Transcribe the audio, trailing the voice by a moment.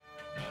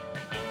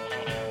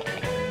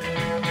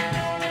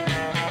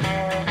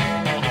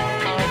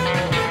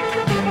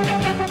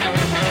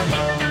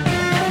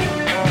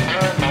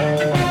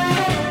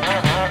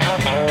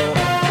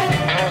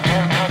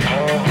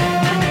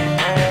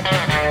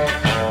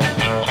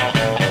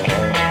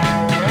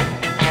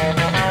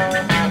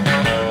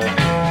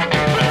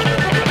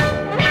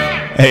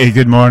Hey,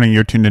 good morning.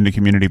 You're tuned into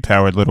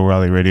community-powered Little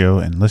Raleigh Radio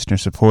and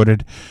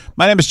listener-supported.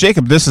 My name is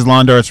Jacob. This is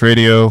Lawn Darts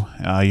Radio,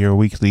 your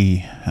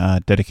weekly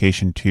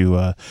dedication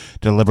to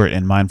deliberate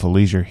and mindful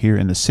leisure here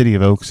in the city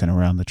of Oaks and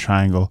around the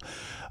Triangle.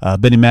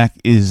 Benny Mac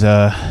is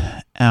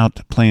out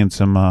playing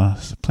some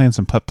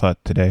putt-putt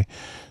today,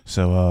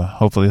 so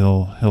hopefully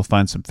he'll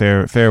find some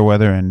fair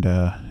weather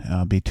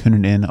and be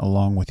tuning in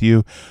along with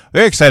you.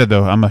 Very excited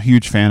though. I'm a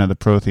huge fan of the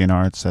Prothean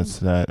arts. That's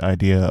that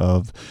idea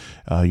of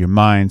your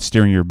mind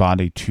steering your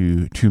body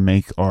to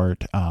make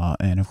art,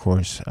 and of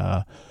course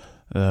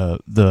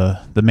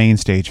the main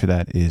stage for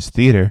that is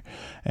theater.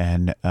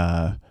 And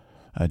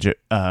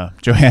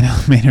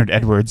Johanna Maynard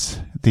Edwards,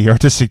 the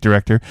artistic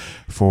director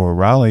for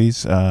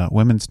Raleigh's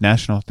Women's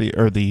National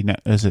Theater,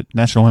 is it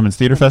National Women's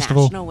Theater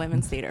Festival? National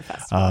Women's Theater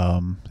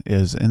Festival.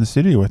 Is in the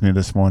studio with me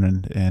this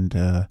morning,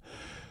 and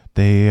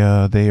they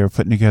are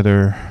putting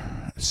together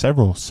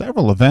several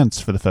events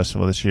for the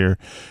festival this year,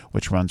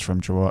 which runs from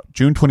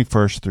June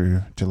 21st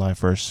through July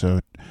 1st, so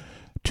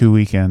 2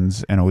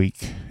 weekends and a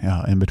week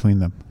in between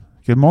them.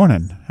 Good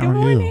morning. How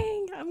are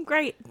you? I'm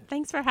great.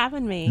 Thanks for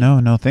having me.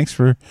 No. Thanks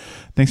for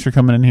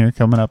coming in here,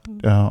 coming up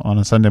on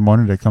a Sunday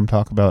morning to come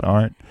talk about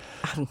art.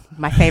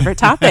 My favorite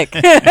topic.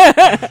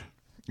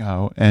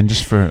 And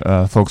just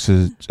for folks,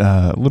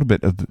 a little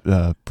bit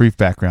of brief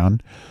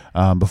background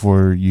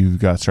before you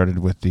got started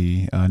with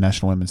the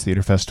National Women's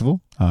Theater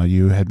Festival.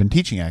 You had been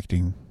teaching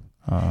acting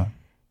for a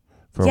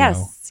while.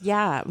 Yes,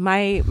 yeah.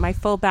 My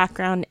full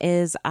background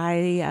is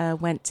I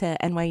went to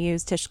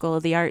NYU's Tisch School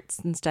of the Arts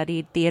and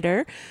studied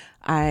theater.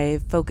 I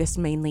focused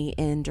mainly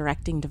in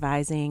directing,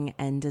 devising,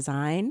 and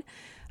design,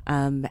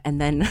 and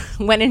then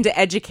went into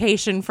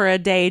education for a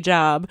day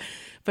job,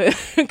 but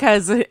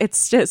because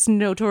it's just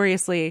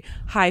notoriously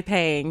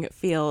high-paying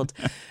field.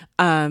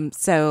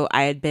 So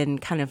I had been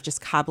kind of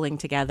just cobbling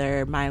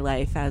together my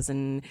life as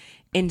an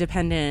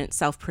independent,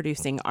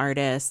 self-producing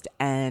artist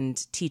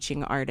and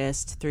teaching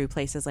artist through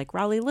places like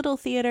Raleigh Little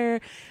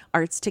Theater,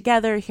 Arts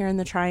Together here in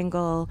the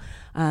Triangle,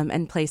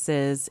 and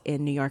places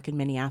in New York and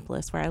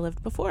Minneapolis where I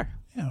lived before.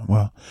 Yeah,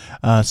 well,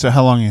 so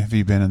how long have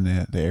you been in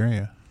the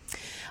area?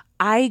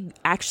 I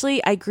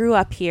grew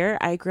up here.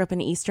 I grew up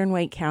in Eastern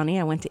Wake County.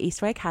 I went to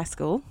East Wake High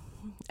School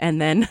and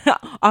then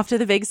off to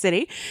the big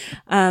city.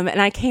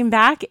 And I came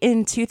back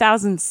in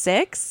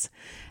 2006.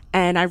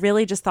 And I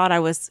really just thought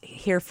I was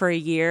here for a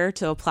year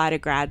to apply to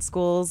grad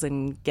schools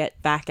and get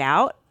back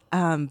out.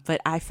 But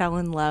I fell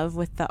in love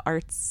with the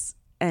arts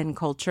and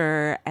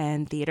culture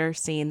and theater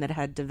scene that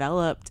had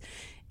developed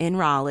in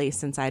Raleigh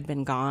since I'd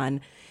been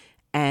gone.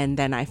 And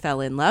then I fell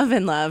in love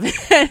and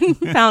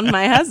found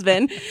my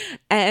husband,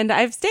 and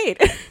I've stayed.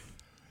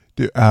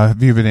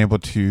 Have you been able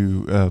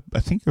to,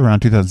 I think around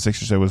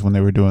 2006 or so was when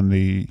they were doing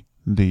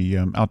the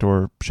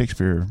outdoor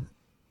Shakespeare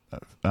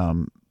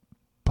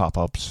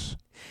pop-ups.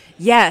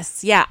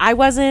 Yes. Yeah. I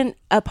wasn't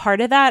a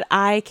part of that.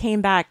 I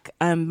came back.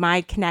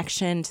 My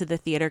connection to the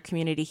theater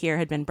community here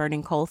had been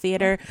Burning Coal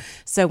Theater.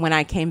 So when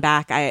I came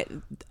back,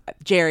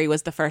 Jerry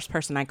was the first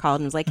person I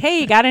called and was like,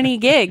 "Hey, you got any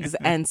gigs?"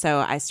 And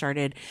so I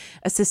started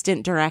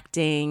assistant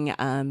directing,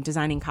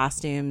 designing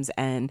costumes,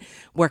 and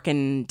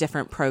working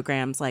different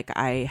programs. Like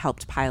I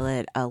helped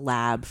pilot a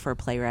lab for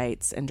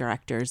playwrights and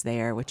directors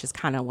there, which is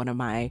kind of one of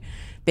my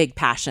big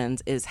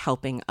passions, is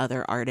helping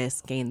other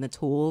artists gain the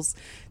tools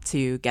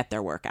to get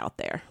their work out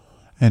there.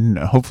 And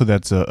hopefully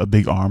that's a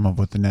big arm of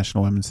what the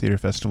National Women's Theater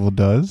Festival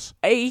does.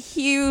 A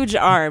huge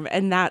arm.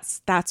 And that's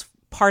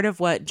part of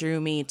what drew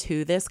me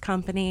to this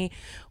company,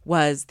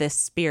 was this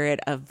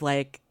spirit of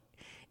like,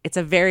 it's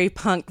a very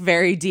punk,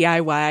 very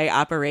DIY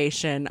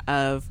operation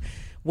of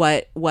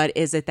what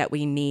is it that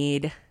we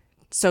need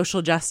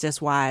social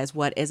justice wise?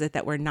 What is it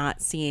that we're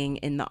not seeing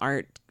in the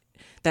art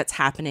that's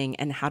happening?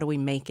 And how do we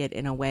make it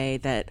in a way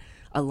that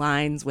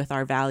aligns with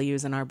our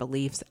values and our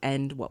beliefs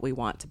and what we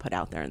want to put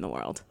out there in the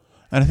world?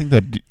 And I think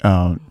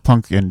that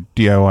punk and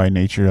DIY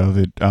nature of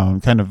it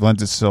kind of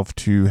lends itself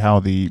to how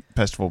the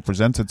festival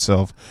presents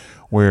itself,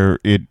 where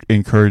it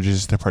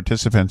encourages the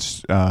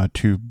participants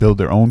to build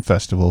their own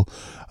festival,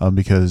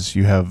 because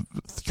you have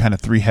kind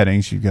of three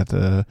headings. You've got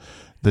the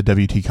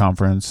WT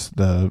conference,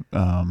 the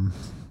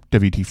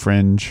WT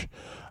Fringe,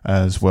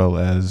 as well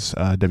as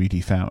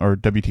WT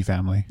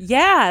Family.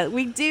 Yeah,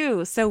 we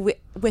do. So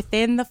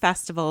within the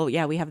festival,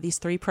 we have these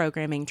three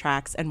programming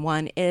tracks, and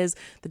one is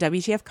the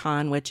WTF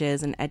Con, which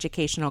is an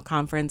educational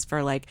conference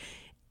for like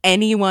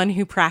anyone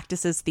who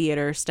practices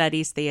theater,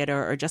 studies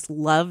theater, or just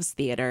loves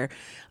theater,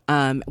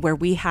 where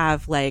we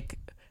have like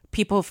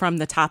people from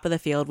the top of the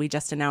field. We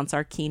just announced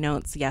our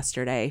keynotes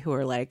yesterday, who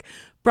are like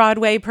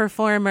Broadway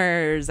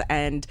performers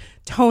and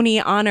Tony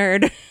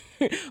honored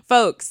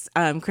folks.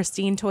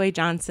 Christine Toy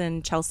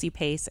Johnson, Chelsea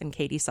Pace, and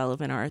Katie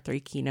Sullivan are our three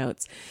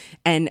keynotes.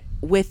 And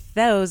with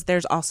those,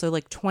 there's also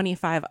like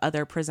 25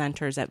 other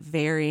presenters at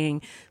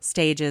varying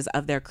stages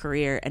of their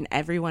career. And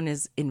everyone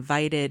is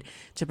invited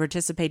to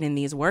participate in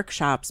these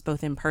workshops,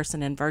 both in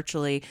person and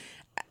virtually,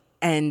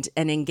 and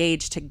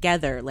engage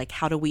together. Like,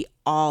 how do we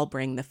all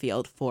bring the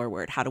field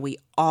forward? How do we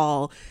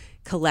all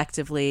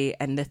collectively,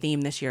 and the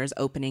theme this year is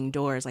opening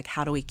doors. Like,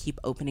 how do we keep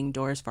opening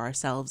doors for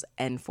ourselves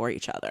and for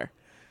each other?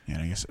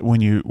 Yeah, I guess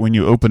when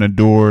you open a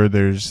door,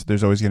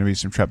 there's always going to be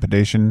some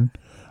trepidation,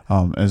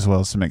 as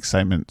well as some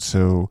excitement.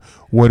 So,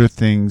 what are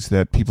things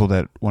that people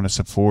that want to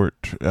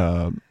support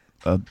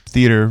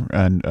theater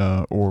and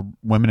or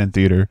women in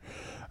theater,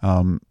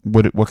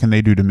 what can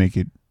they do to make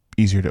it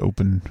easier to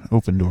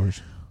open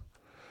doors?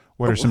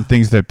 What are some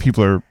things that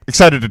people are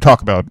excited to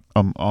talk about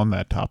on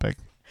that topic?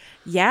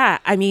 Yeah,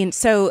 I mean,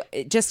 so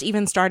just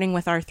even starting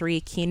with our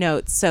 3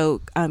 keynotes.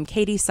 So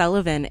Katie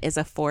Sullivan is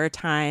a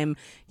 4-time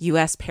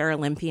U.S.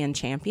 Paralympian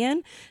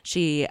champion.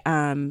 She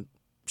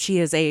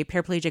is a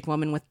paraplegic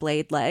woman with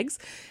blade legs,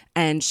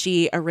 and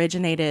she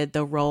originated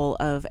the role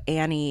of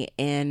Annie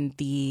in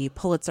the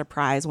Pulitzer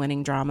Prize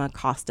winning drama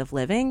Cost of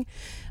Living.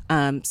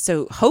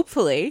 So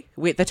hopefully,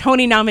 the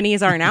Tony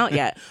nominees aren't out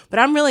yet, but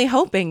I'm really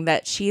hoping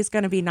that she's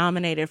going to be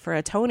nominated for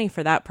a Tony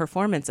for that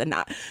performance. And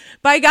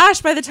by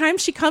the time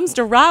she comes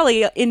to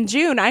Raleigh in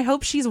June, I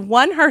hope she's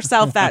won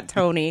herself that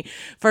Tony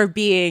for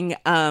being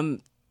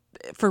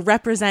for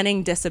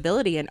representing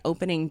disability and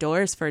opening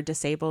doors for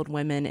disabled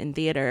women in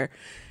theater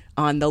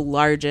on the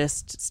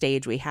largest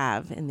stage we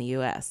have in the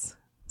U.S.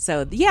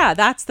 So yeah,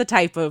 that's the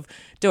type of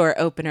door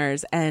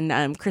openers.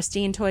 And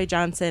Christine Toy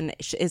Johnson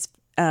is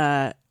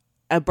a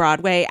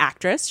Broadway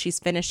actress. She's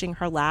finishing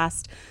her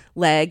last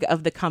leg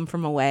of the Come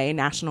From Away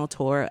national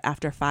tour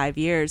after 5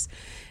 years.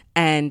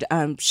 And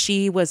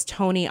she was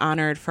Tony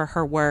honored for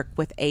her work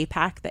with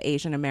APAC, the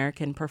Asian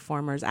American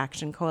Performers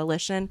Action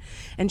Coalition.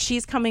 And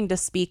she's coming to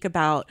speak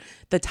about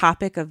the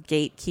topic of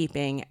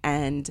gatekeeping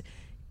and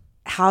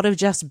how to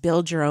just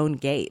build your own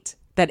gate.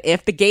 That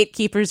if the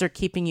gatekeepers are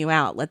keeping you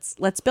out,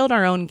 let's build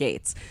our own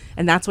gates.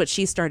 And that's what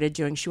she started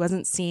doing. She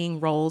wasn't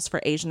seeing roles for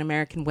Asian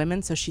American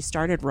women, so she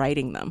started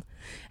writing them.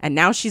 And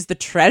now she's the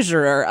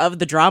treasurer of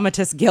the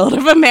Dramatists Guild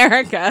of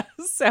America.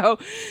 So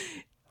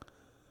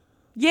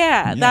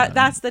yeah.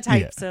 that's the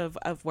types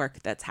of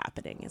work that's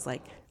happening is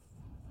like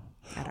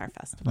at our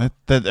festival.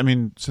 I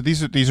mean, so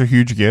these are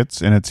huge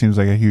gets, and it seems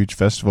like a huge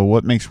festival.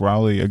 What makes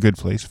Raleigh a good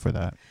place for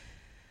that?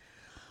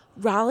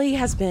 Raleigh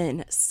has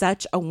been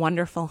such a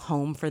wonderful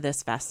home for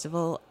this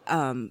festival.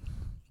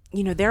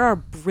 There are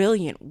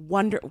brilliant,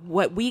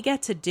 what we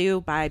get to do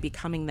by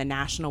becoming the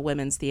National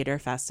Women's Theater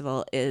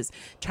Festival is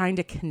trying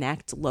to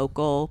connect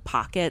local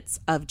pockets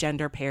of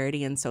gender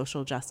parity and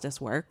social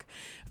justice work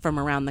from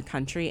around the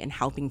country and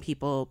helping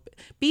people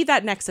be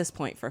that nexus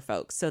point for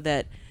folks so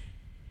that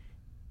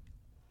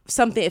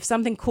if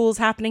something cool is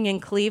happening in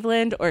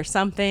Cleveland or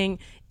something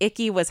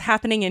icky was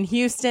happening in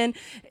Houston,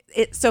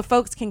 so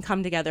folks can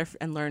come together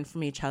and learn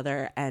from each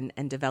other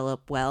and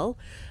develop well.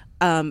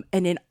 And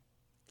in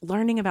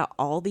learning about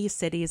all these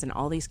cities and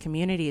all these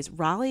communities,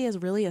 Raleigh is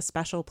really a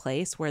special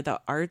place where the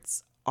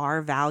arts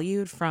are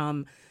valued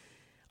from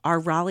our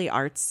Raleigh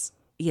Arts,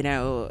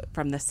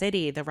 from the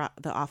city. The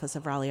Office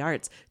of Raleigh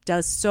Arts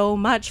does so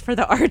much for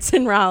the arts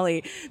in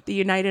Raleigh, the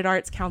United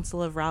Arts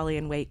Council of Raleigh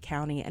and Wake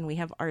County. And we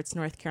have Arts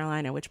North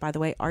Carolina, which, by the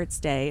way,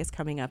 Arts Day is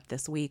coming up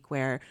this week,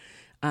 where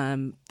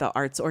the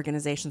arts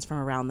organizations from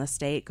around the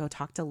state go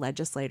talk to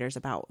legislators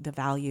about the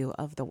value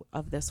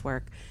of this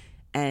work.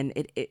 And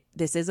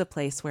this is a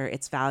place where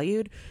it's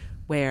valued,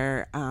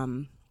 where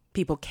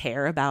people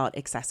care about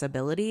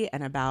accessibility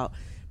and about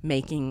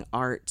making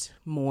art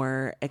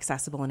more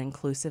accessible and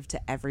inclusive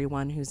to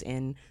everyone who's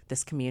in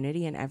this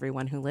community and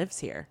everyone who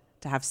lives here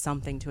to have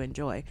something to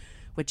enjoy,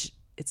 which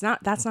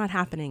that's not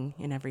happening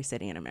in every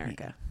city in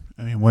America.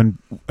 I mean,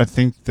 I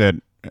think that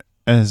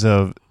as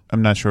of,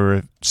 I'm not sure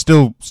if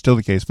still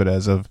the case, but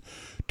as of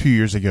 2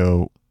 years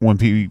ago, when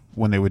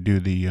they would do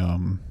the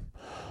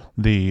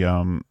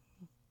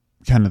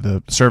kind of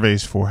the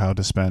surveys for how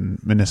to spend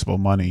municipal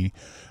money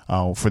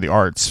for the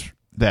arts,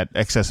 that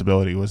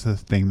accessibility was the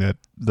thing that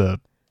the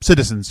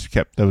citizens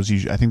kept. That was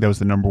usually, I think that was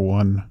the number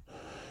one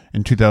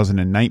in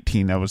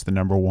 2019. That was the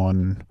number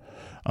one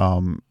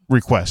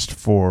request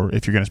for,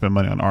 if you're going to spend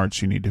money on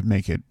arts, you need to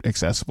make it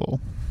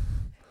accessible.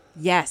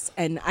 Yes,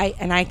 and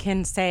I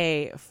can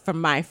say from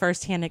my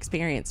firsthand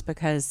experience,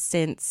 because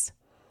since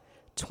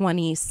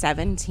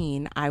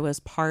 2017, I was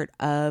part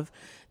of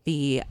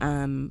the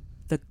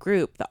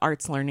group, the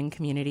Arts Learning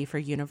Community for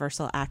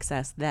Universal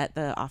Access, that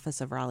the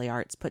Office of Raleigh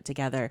Arts put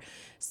together,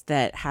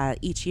 that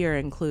each year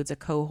includes a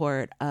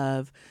cohort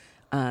of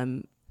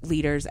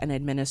leaders and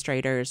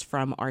administrators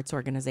from arts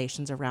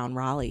organizations around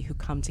Raleigh who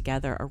come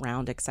together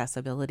around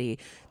accessibility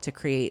to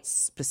create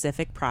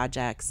specific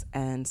projects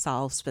and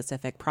solve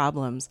specific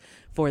problems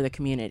for the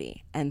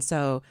community. And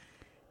so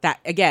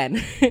that,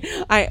 again,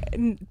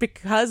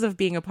 because of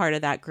being a part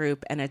of that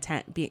group and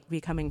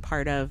becoming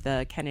part of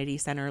the Kennedy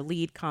Center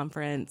LEAD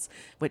conference,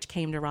 which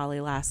came to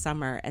Raleigh last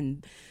summer,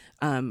 and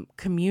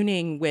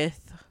communing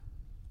with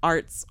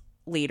arts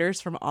leaders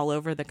from all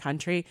over the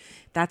country,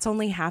 that's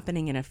only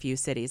happening in a few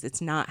cities.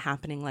 It's not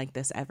happening like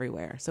this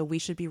everywhere. So we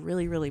should be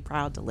really, really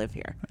proud to live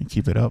here. And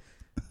keep it up.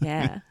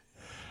 Yeah.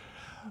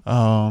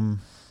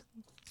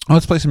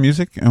 Let's play some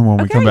music, and when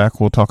we come back,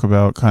 we'll talk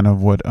about kind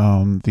of what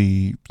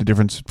the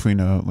difference between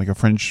a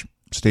fringe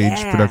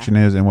stage production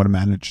is and what a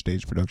managed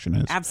stage production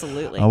is.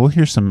 Absolutely. We'll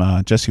hear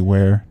some Jessie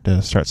Ware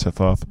to start stuff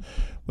off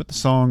with the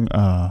song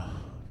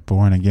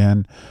Born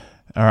Again.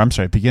 Or I'm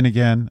sorry, Begin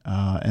Again.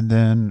 And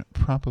then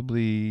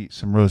probably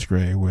some Rose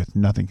Gray with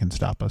Nothing Can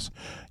Stop Us.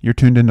 You're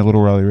tuned into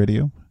Little Raleigh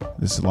Radio.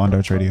 This is Lawn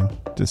Darts Radio.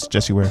 This is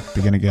Jessie Ware,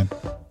 Begin Again.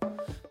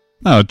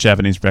 Oh,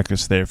 Japanese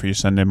breakfast there for you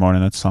Sunday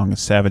morning. That song is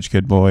Savage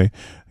Good Boy.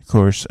 Of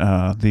course,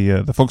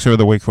 the folks over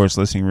the Wake Forest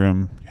Listening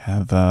Room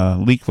have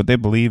leaked what they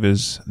believe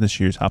is this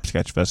year's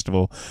Hopscotch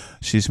Festival.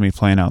 She's going to be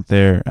playing out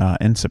there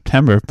in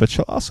September, but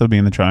she'll also be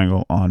in the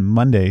Triangle on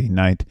Monday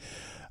night.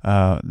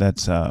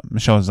 That's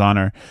Michelle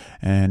Zahner,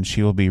 and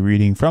she will be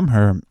reading from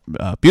her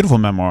beautiful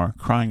memoir,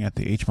 Crying at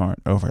the H-Mart,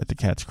 over at the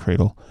Cat's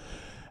Cradle.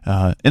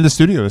 In the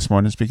studio this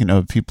morning, speaking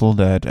of people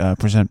that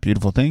present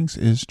beautiful things,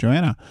 is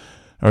Johanna.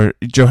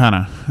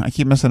 I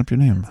keep messing up your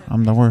name.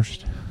 I'm the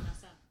worst.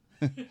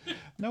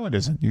 No, it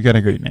isn't. You got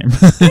a great name.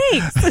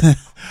 Thanks.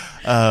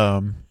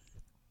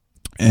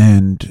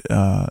 And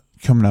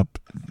coming up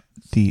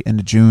the end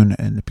of June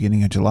and the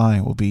beginning of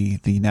July will be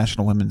the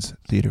National Women's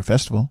Theater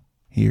Festival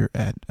here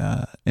at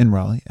in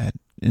Raleigh at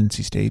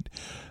NC State.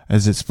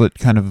 Is it split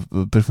kind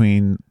of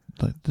between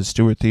the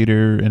Stewart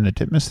Theater and the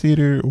Titmus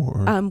Theater,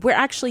 or we're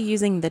actually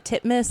using the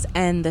Titmus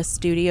and the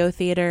Studio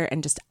Theater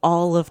and just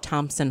all of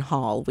Thompson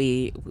Hall.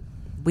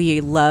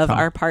 We love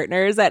our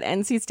partners at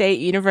NC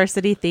State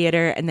University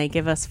Theater, and they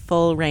give us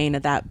full reign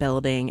of that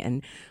building,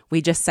 and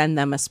we just send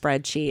them a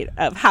spreadsheet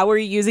of how we're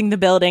using the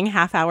building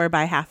half hour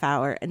by half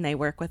hour, and they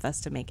work with us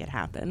to make it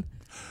happen.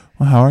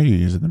 Well, how are you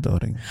using the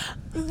building?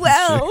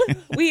 Well,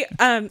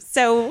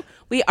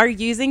 we are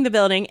using the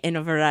building in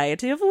a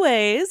variety of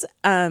ways.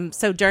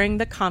 So during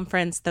the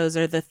conference, those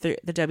are the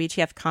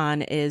WTF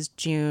Con is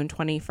June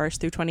 21st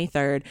through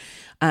 23rd.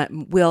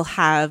 We'll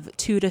have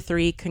 2 to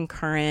 3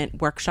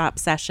 concurrent workshop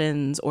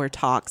sessions or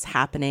talks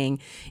happening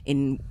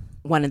in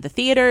one of the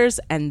theaters,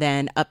 and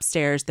then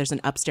upstairs there's an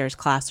upstairs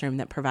classroom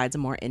that provides a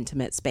more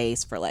intimate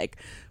space for like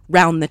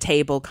round the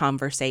table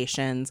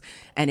conversations,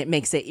 and it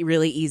makes it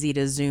really easy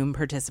to Zoom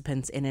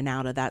participants in and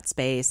out of that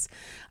space.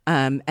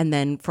 And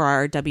then for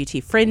our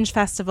WT Fringe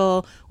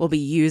Festival, we'll be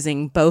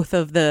using both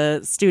of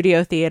the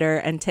Studio Theater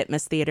and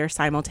Titmus Theater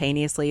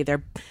simultaneously.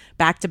 They're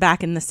back to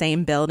back in the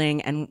same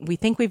building, and we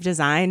think we've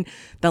designed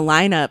the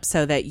lineup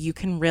so that you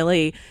can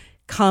really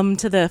come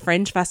to the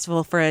Fringe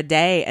Festival for a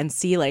day and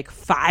see like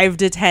 5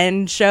 to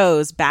 10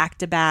 shows back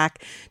to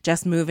back,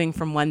 just moving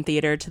from one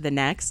theater to the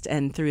next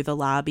and through the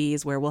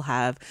lobbies where we'll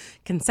have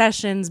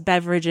concessions,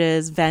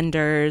 beverages,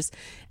 vendors.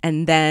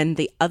 And then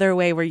the other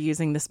way we're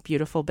using this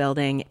beautiful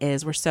building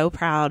is we're so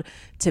proud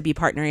to be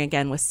partnering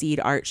again with Seed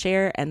Art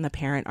Share and the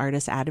Parent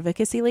Artist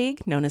Advocacy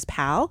League, known as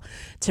PAL,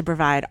 to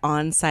provide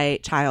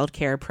on-site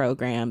childcare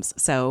programs.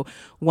 So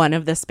one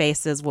of the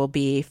spaces will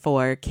be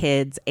for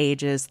kids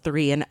ages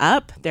 3 and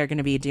up. They're going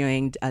to be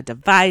doing a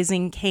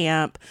devising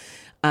camp.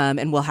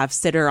 And we'll have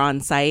sitter on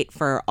site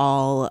for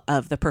all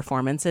of the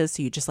performances.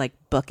 So you just like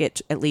book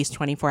it at least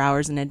 24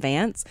 hours in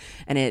advance,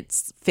 and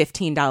it's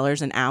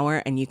 $15 an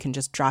hour, and you can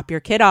just drop your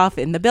kid off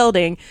in the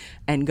building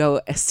and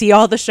go see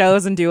all the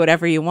shows and do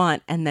whatever you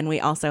want. And then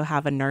we also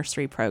have a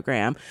nursery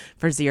program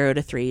for 0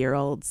 to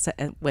 3-year-olds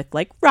with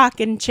like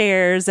rocking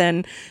chairs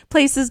and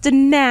places to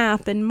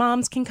nap, and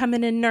moms can come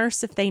in and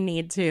nurse if they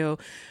need to.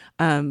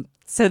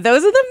 So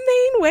those are the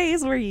main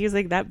ways we're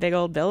using that big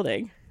old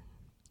building.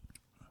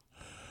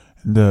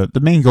 The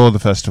main goal of the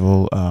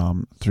festival,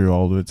 through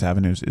all of its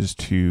avenues, is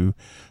to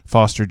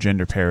foster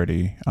gender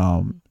parity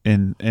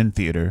in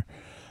theater.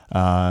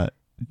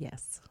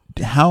 Yes.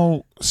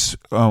 How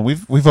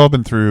we've all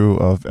been through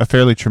a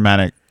fairly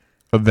traumatic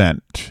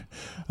event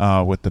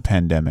with the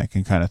pandemic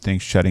and kind of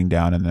things shutting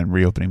down and then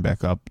reopening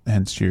back up.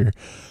 Hence your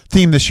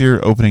theme this year,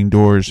 opening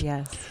doors.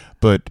 Yes.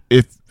 But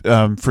if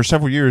for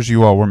several years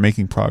you all were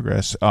making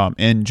progress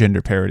in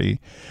gender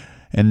parity,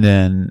 and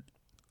then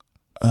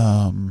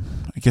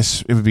I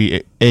guess it would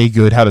be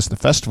good. How does the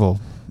festival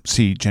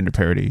see gender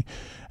parity?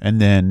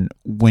 And then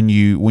when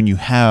you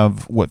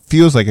have what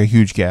feels like a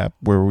huge gap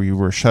where we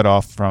were shut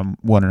off from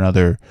one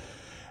another,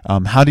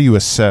 how do you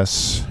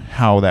assess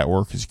how that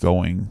work is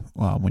going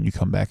when you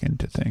come back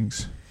into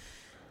things?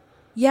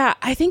 Yeah,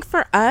 I think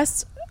for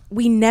us,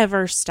 we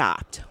never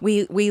stopped.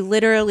 We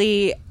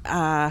literally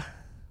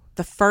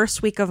the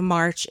first week of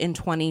March in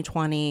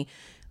 2020.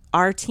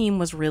 Our team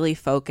was really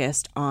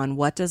focused on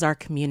what does our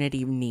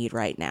community need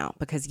right now?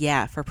 Because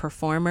for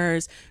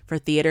performers, for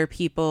theater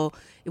people,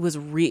 it was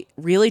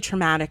really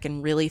traumatic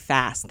and really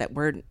fast that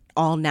we're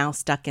all now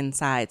stuck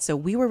inside. So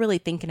we were really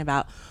thinking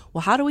about,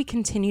 well, how do we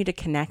continue to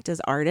connect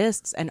as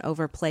artists and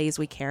over plays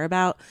we care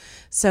about?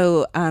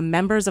 So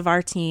members of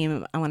our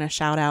team, I want to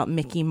shout out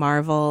Mickey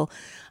Marvel,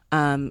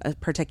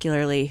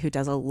 particularly, who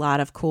does a lot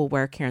of cool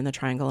work here in the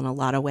Triangle in a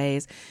lot of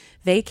ways.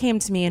 They came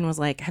to me and was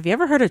like, have you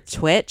ever heard of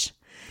Twitch?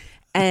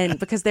 And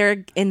because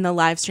they're in the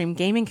live stream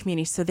gaming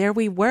community. So there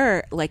we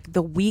were, like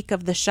the week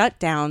of the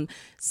shutdown,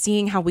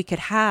 seeing how we could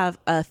have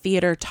a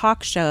theater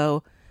talk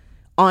show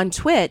on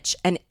Twitch.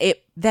 And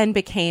it then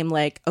became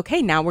like,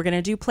 okay, now we're going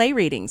to do play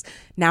readings.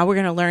 Now we're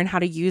going to learn how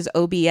to use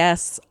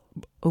OBS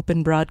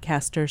open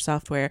broadcaster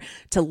software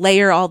to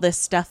layer all this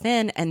stuff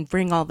in and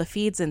bring all the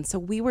feeds in. So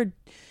we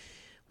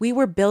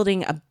were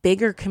building a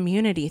bigger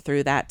community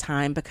through that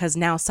time, because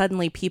now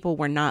suddenly people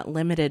were not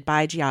limited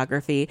by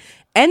geography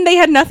and they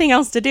had nothing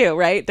else to do,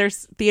 right?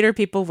 There's theater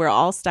people were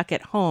all stuck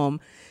at home,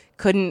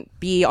 couldn't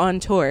be on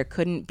tour,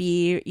 couldn't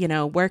be,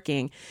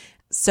 working.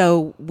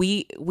 So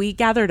we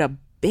gathered a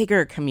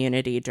bigger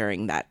community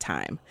during that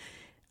time.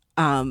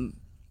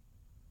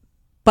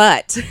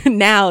 But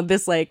now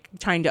this, like,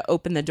 trying to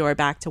open the door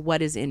back to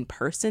what is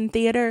in-person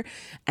theater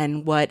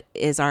and what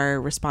is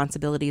our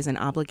responsibilities and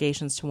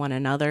obligations to one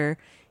another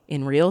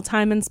in real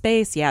time and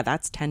space. Yeah,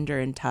 that's tender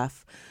and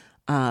tough.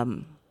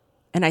 And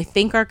I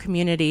think our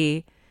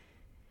community,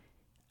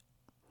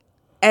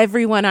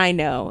 everyone I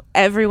know,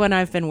 everyone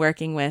I've been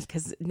working with,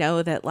 because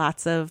know that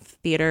lots of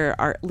theater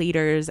art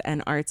leaders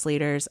and arts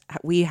leaders,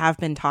 we have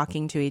been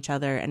talking to each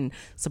other and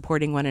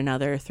supporting one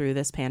another through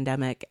this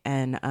pandemic.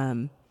 And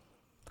I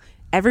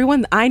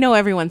know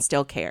everyone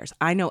still cares.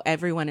 I know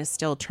everyone is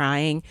still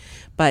trying.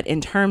 But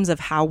in terms of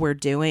how we're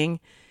doing,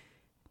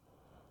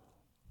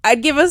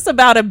 I'd give us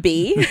about a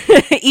B,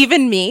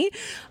 even me.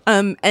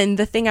 And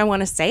the thing I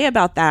want to say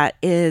about that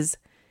is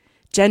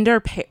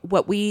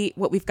what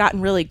we've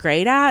gotten really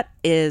great at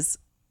is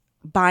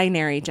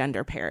binary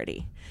gender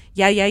parity.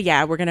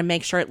 Yeah. We're going to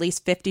make sure at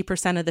least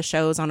 50% of the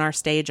shows on our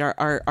stage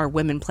are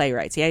women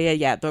playwrights.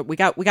 Yeah. But we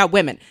got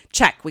women.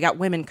 Check. We got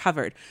women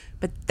covered.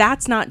 But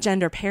that's not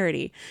gender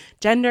parity.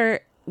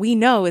 Gender, we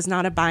know, is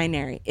not a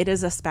binary. It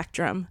is a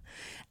spectrum.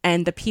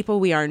 And the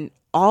people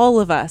all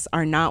of us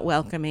are not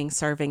welcoming,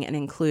 serving, and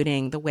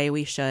including the way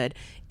we should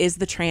is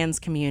the trans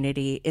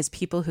community, is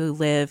people who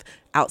live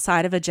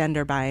outside of a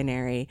gender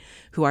binary,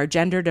 who are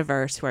gender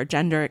diverse, who are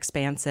gender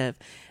expansive.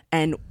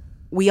 And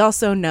we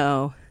also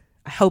know,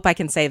 I hope I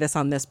can say this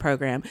on this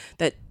program,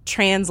 that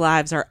trans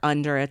lives are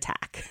under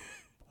attack.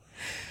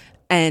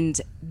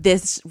 And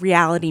this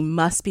reality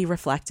must be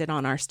reflected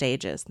on our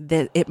stages.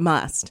 It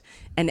must.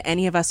 And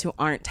any of us who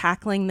aren't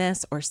tackling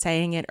this or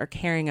saying it or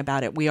caring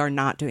about it, we are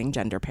not doing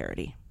gender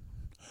parity.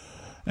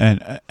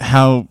 And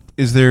are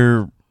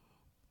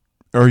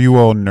you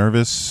all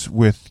nervous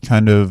with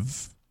kind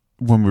of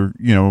when we're,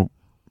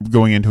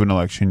 going into an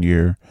election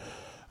year,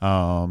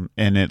 and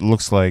it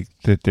looks like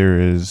that there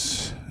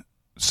is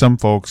some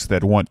folks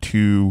that want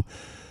to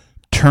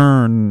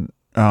turn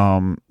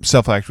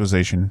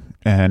self-actualization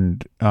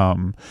and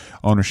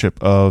ownership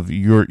of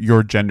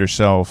your gender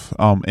self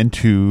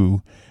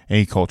into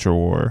a culture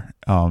war,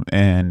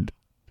 and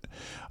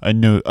I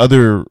know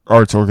other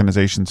arts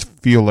organizations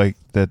feel like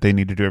that they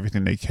need to do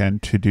everything they can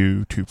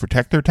to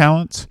protect their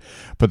talents,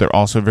 but they're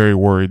also very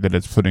worried that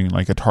it's putting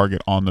like a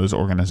target on those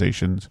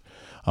organizations.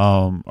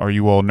 Are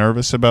you all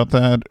nervous about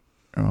that?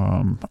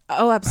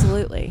 Oh,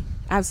 absolutely.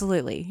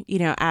 Absolutely.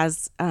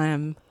 As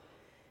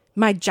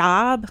my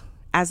job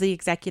as the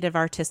executive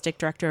artistic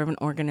director of an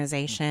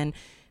organization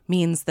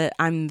means that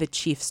I'm the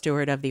chief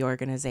steward of the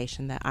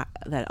organization,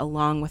 that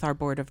along with our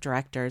board of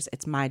directors,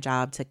 it's my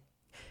job to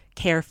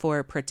care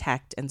for,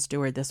 protect, and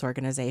steward this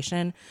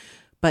organization.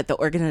 But the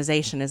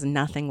organization is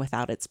nothing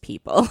without its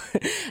people,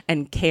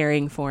 and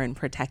caring for and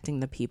protecting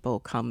the people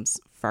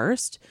comes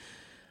first.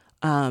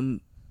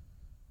 But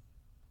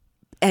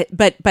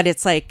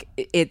it's like,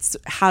 it's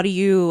how do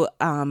you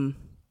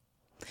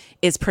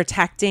is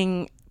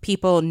protecting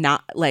people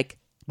not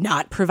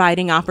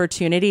providing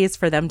opportunities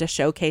for them to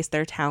showcase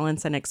their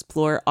talents and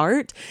explore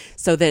art,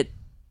 so that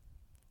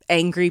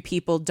angry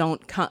people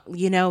don't come.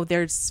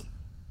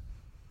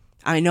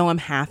 I know I'm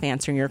half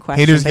answering your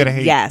question. Haters gonna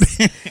hate.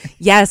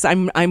 Yes,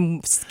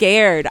 I'm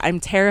scared. I'm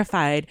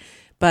terrified.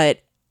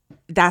 But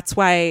that's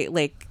why,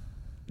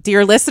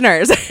 dear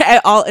listeners,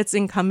 it's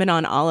incumbent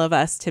on all of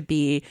us to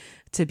be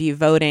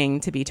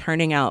voting, to be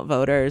turning out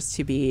voters,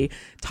 to be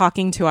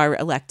talking to our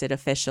elected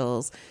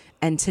officials,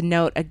 and to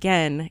note,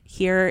 again,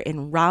 here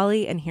in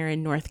Raleigh and here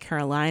in North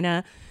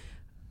Carolina,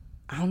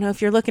 I don't know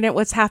if you're looking at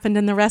what's happened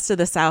in the rest of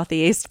the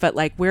Southeast, but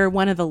we're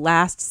one of the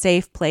last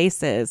safe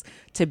places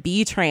to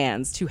be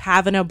trans, to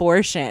have an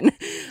abortion.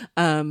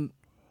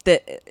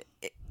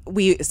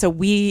 We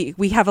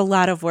have a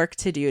lot of work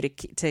to do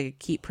to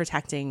keep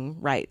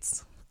protecting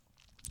rights.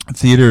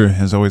 Theater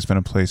has always been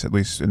a place, at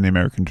least in the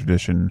American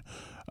tradition,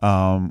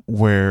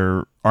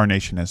 where our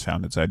nation has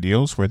found its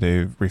ideals, where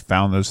they've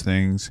refound those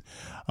things,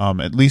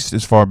 at least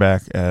as far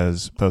back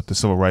as both the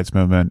civil rights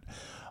movement,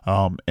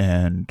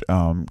 and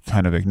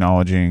kind of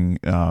acknowledging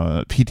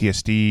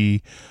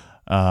PTSD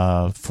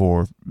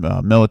for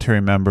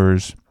military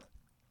members,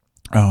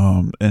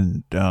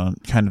 and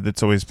kind of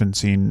it's always been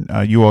seen.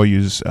 You all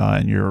use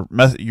in your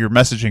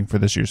messaging for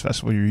this year's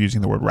festival, you're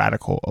using the word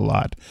radical a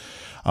lot.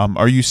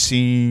 Are you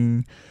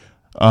seeing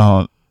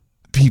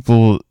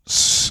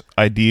people's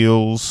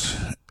ideals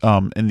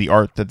in the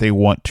art that they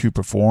want to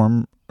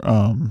perform?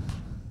 Are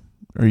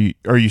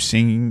you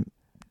seeing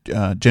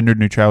gender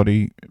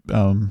neutrality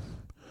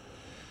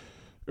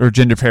or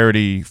gender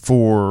parity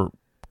for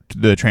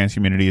the trans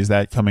community? Is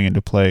that coming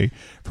into play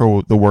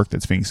for the work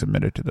that's being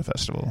submitted to the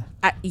festival?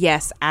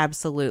 Yes,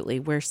 absolutely.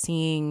 We're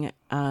seeing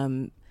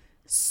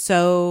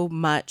so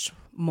much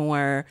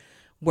more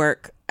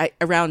work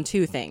around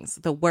two things.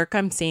 The work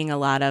I'm seeing a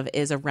lot of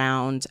is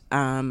around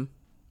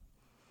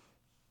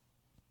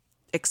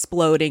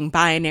exploding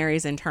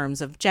binaries in terms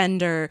of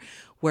gender,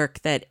 work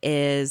that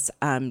is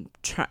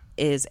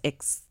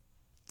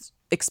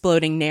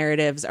exploding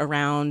narratives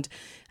around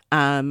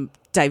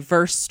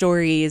diverse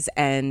stories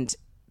and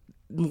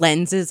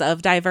lenses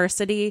of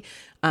diversity,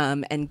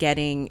 and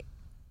getting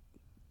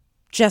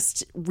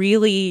just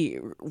really,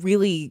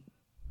 really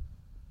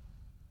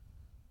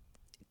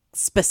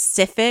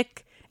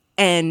specific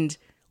and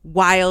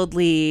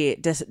wildly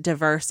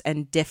diverse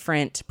and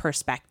different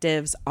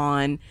perspectives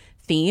on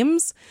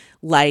themes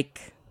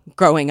like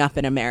growing up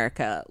in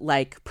America,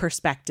 like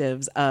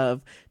perspectives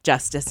of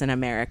justice in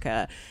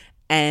America.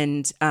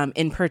 And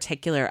in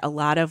particular, a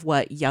lot of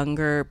what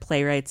younger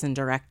playwrights and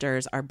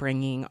directors are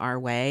bringing our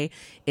way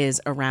is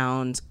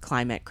around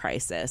climate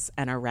crisis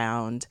and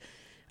around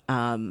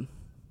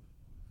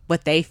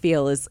what they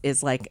feel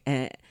is like,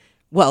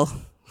 well,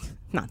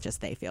 not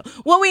just they feel,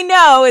 what we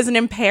know is an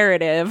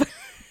imperative.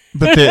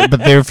 But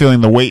they're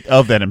feeling the weight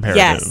of that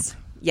imperative.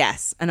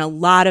 Yes. And a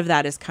lot of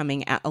that is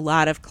coming out, a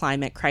lot of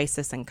climate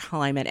crisis and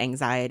climate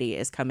anxiety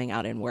is coming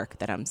out in work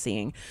that I'm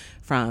seeing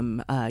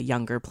from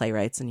younger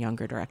playwrights and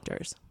younger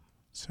directors.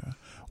 So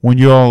when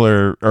you all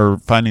are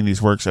finding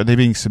these works, are they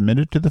being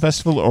submitted to the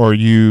festival, or are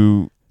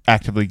you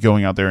actively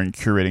going out there and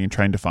curating and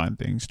trying to find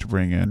things to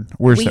bring in?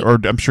 Or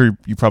I'm sure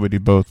you probably do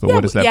both, but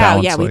what is that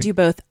balance like? Yeah, we do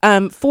both.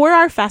 For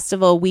our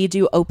festival, we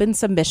do open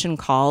submission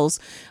calls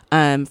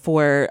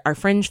for our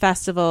Fringe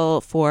Festival,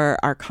 for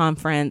our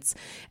conference,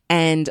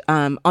 and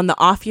on the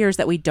off years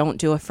that we don't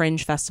do a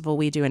Fringe Festival,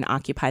 we do an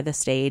Occupy the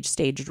Stage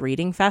staged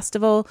reading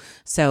festival.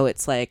 So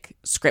it's like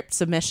script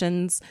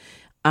submissions.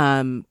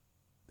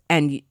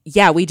 And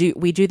yeah, we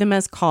do them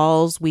as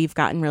calls. We've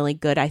gotten really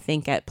good, I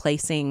think, at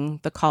placing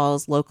the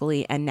calls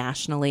locally and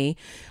nationally.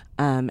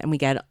 And we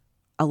get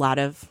a lot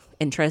of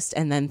interest.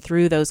 And then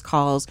through those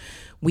calls,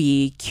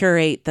 we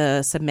curate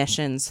the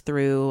submissions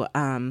through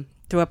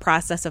a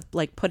process of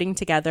like putting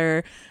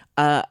together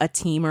a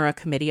team or a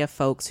committee of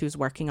folks who's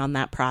working on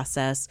that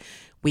process.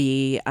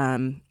 We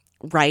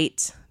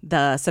write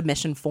the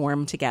submission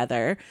form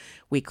together.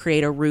 We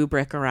create a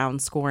rubric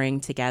around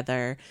scoring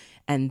together.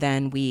 And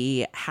then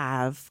we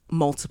have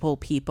multiple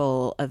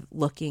people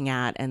looking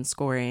at and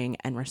scoring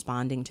and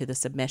responding to the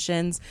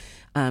submissions.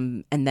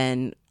 And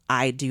then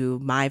I do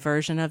my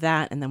version of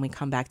that. And then we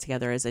come back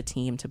together as a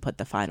team to put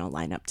the final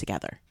lineup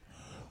together.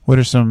 What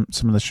are some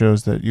of the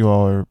shows that you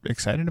all are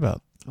excited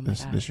about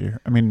this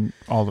year? I mean,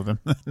 all of them.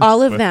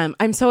 All of them.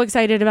 I'm so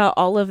excited about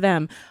all of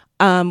them.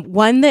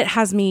 One that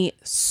has me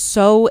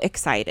so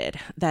excited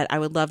that I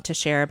would love to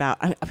share about.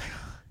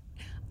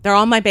 They're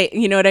all my babies.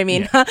 You know what I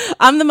mean? Yeah.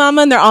 I'm the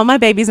mama and they're all my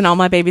babies, and all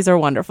my babies are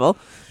wonderful.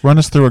 Run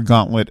us through a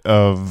gauntlet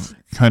of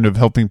kind of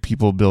helping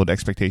people build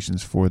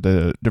expectations for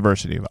the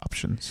diversity of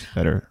options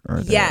that are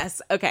there.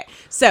 Yes. Okay.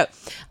 So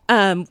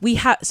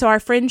our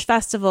Fringe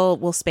Festival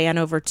will span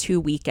over 2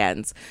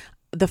 weekends.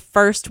 The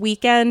first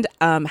weekend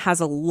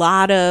has a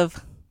lot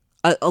of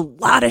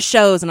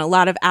shows and a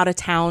lot of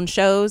out-of-town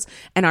shows.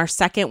 And our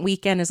second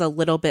weekend is a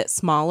little bit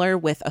smaller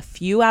with a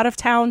few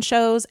out-of-town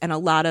shows and a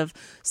lot of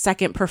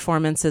second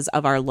performances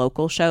of our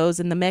local shows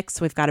in the mix.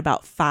 We've got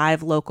about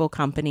 5 local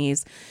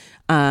companies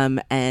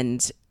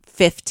and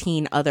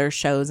 15 other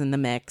shows in the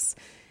mix.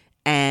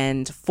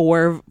 And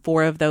four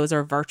of those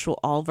are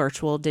all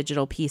virtual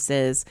digital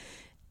pieces.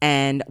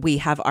 And we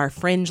have our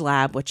Fringe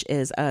Lab, which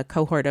is a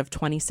cohort of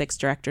 26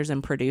 directors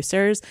and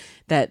producers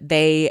that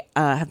they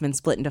have been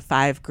split into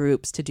 5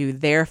 groups to do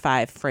their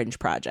 5 Fringe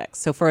projects.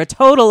 So for a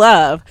total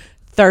of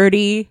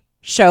 30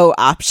 show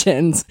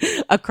options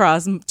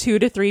across 2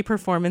 to 3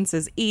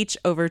 performances each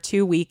over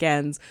 2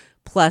 weekends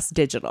plus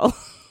digital.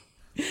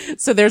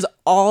 So there's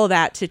all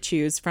that to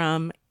choose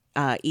from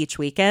each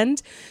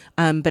weekend.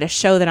 But a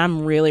show that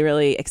I'm really,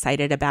 really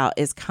excited about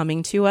is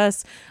coming to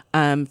us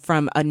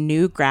from a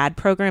new grad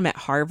program at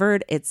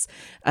Harvard. It's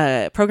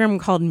a program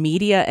called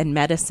Media and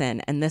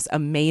Medicine. And this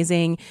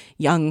amazing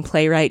young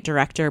playwright,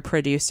 director,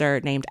 producer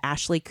named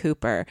Ashley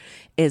Cooper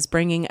is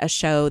bringing a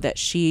show that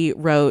she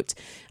wrote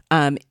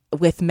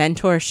with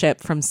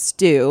mentorship from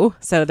Stu.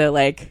 So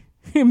the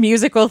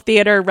musical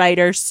theater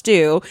writer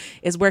Stu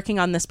is working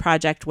on this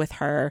project with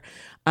her.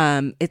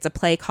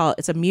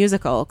 It's a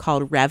musical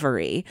called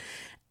Reverie,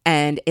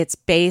 and it's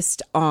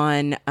based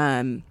on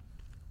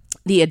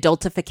the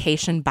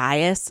adultification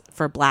bias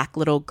for Black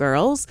little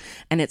girls.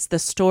 And it's the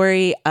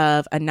story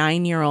of a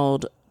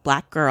 9-year-old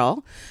Black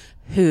girl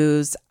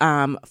whose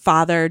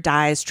father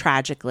dies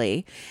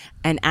tragically.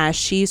 And as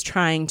she's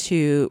trying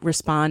to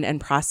respond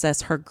and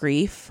process her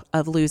grief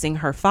of losing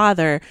her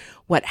father,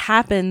 what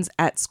happens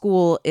at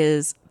school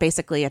is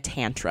basically a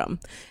tantrum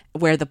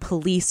where the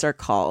police are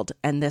called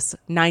and this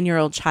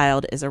 9-year-old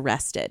child is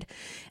arrested.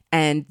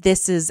 And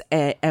this is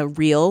a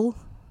real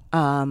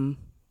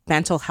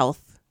mental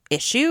health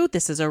issue.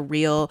 This is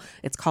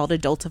it's called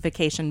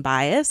adultification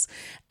bias,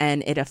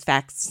 and it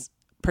affects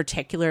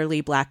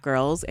particularly Black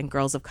girls and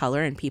girls of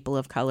color and people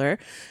of color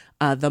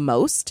the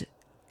most.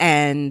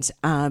 And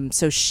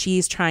so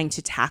she's trying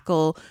to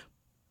tackle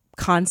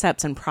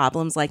concepts and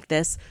problems like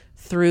this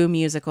through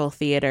musical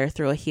theater,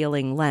 through a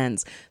healing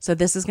lens. So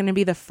this is going to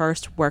be the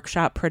first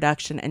workshop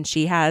production, and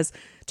she has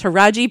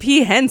Taraji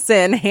P.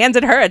 Henson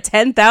handed her a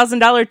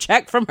 $10,000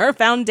 check from her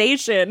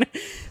foundation.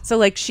 So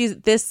like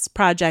this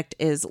project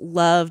is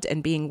loved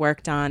and being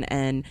worked on,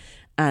 and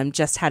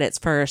just had its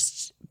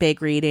first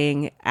big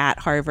reading at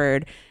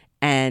Harvard,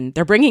 and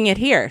they're bringing it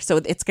here. So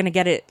it's going to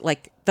get it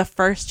like the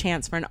first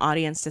chance for an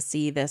audience to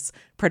see this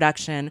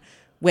production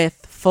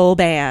with full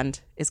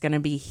band is going to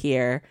be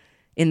here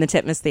in the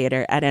Titmus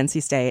Theater at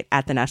NC State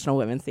at the National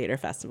Women's Theater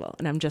Festival.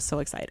 And I'm just so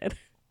excited.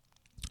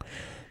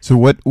 So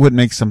what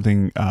makes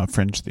something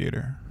fringe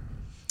theater?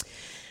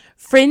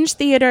 Fringe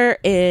theater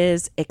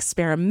is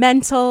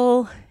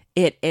experimental.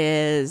 It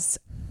is,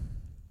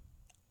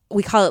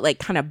 we call it like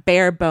kind of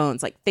bare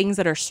bones, like things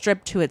that are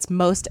stripped to its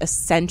most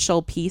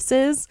essential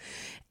pieces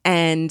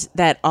and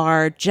that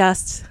are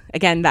just,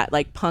 again, that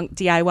like punk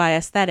DIY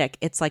aesthetic.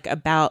 It's like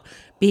about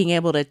being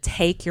able to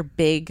take your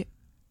big,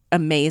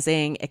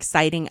 amazing,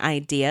 exciting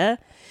idea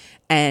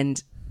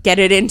and get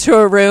it into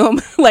a room.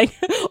 Like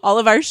all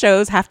of our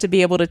shows have to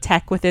be able to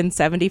tech within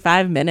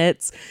 75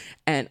 minutes.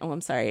 And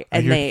I'm sorry.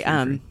 And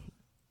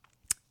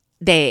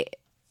they,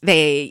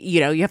 you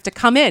know, you have to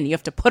come in, you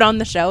have to put on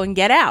the show and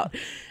get out.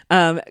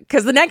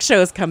 Because the next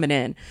show is coming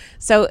in.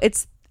 So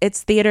it's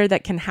theater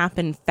that can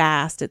happen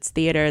fast. It's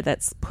theater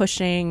that's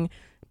pushing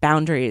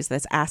boundaries,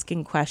 that's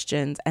asking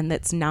questions, and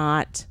it's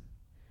not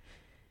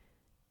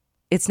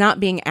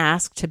being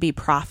asked to be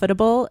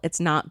profitable. It's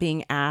not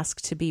being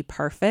asked to be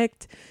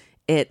perfect.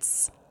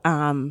 It's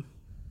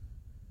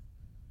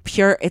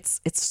pure.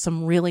 It's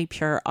some really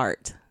pure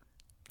art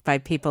by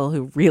people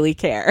who really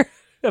care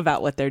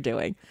about what they're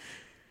doing.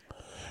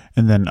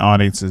 And then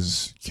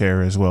audiences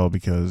care as well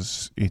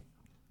because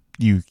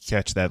you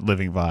catch that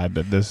living vibe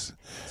that this.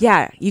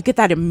 Yeah, you get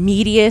that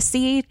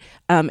immediacy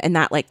and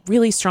that like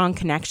really strong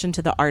connection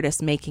to the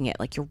artist making it.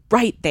 Like you're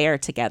right there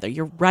together.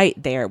 You're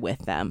right there with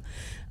them.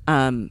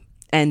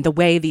 And the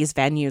way these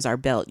venues are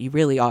built, you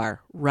really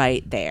are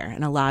right there.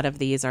 And a lot of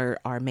these are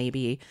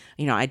maybe,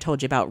 you know, I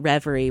told you about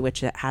Reverie, which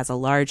has a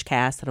large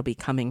cast that'll be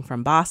coming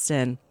from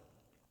Boston.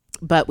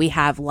 But we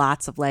have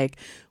lots of like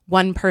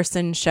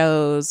one-person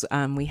shows.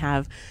 We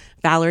have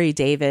Valerie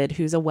David,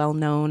 who's a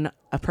well-known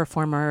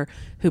performer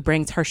who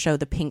brings her show,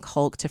 The Pink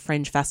Hulk, to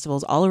fringe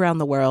festivals all around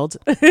the world.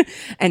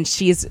 And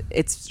she's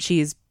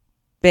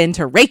been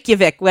to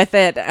Reykjavik with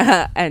it,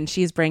 and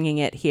she's bringing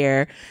it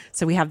here.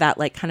 So we have that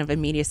like kind of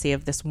immediacy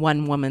of this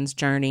one woman's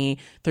journey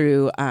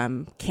through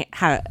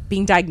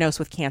being diagnosed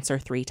with cancer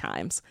 3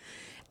 times.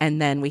 And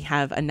then we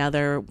have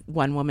another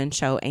one-woman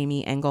show.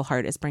 Amy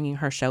Engelhardt is bringing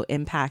her show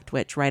Impact,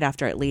 which right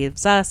after it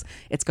leaves us,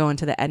 it's going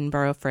to the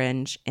Edinburgh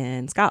Fringe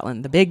in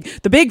Scotland, the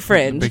big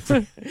fringe.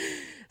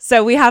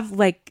 So we have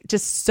like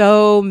just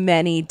so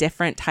many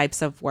different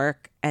types of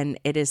work, and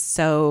it is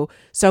so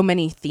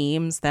many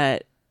themes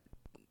that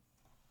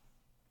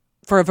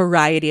for a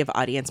variety of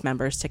audience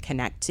members to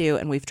connect to.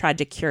 And we've tried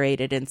to curate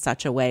it in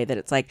such a way that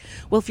it's like,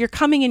 well, if you're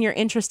coming and you're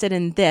interested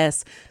in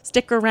this,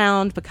 stick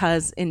around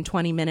because in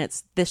 20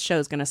 minutes, this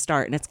show's going to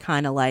start. And it's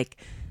kind of like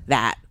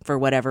that for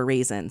whatever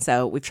reason.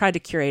 So we've tried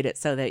to curate it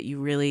so that you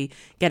really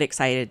get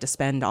excited to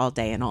spend all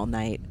day and all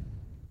night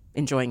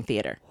enjoying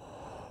theater.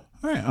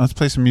 All right, let's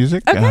play some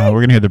music. Okay. We're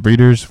going to hear The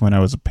Breeders, When I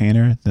Was a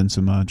Painter, then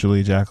some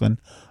Julia Jacklin,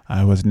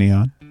 I Was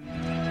Neon.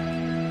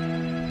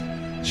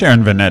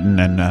 Sharon Van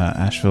Etten and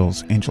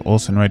Asheville's Angel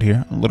Olsen right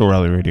here on Little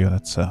Raleigh Radio.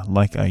 That's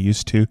Like I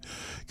Used To.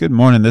 Good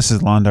morning. This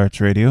is Lawn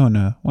Darts Radio,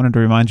 and wanted to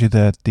remind you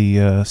that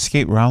the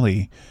Skate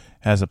Raleigh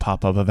has a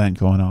pop-up event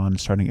going on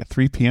starting at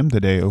 3 p.m.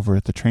 today over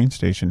at the train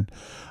station.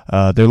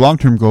 Their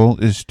long-term goal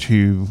is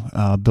to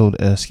build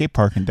a skate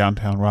park in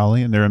downtown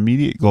Raleigh, and their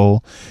immediate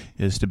goal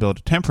is to build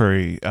a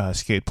temporary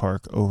skate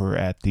park over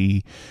at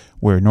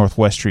where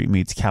Northwest Street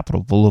meets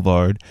Capitol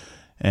Boulevard.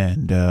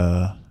 And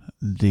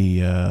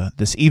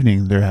this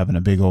evening they're having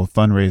a big old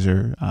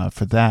fundraiser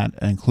for that,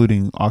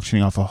 including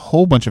auctioning off a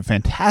whole bunch of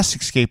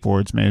fantastic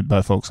skateboards made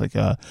by folks like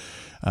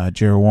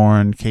Jerry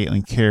Warren,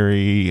 Caitlin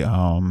Carey,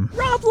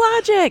 Rob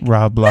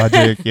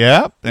Logic,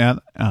 yeah,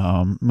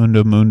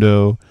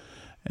 Mundo,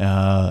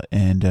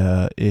 and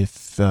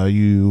if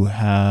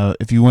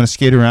you want to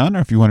skate around, or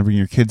if you want to bring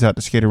your kids out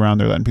to skate around,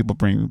 they're letting people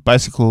bring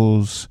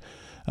bicycles,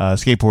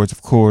 skateboards,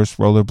 of course,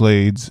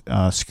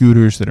 rollerblades,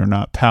 scooters that are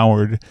not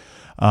powered.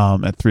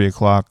 At 3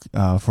 o'clock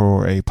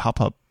for a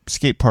pop-up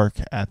skate park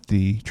at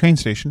the train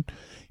station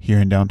here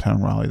in downtown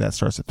Raleigh. That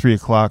starts at 3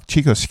 o'clock.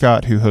 Chico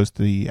Scott, who hosts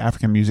the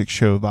African music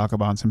show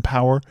Vagabonds in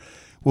Power,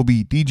 will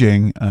be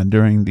DJing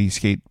during the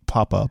skate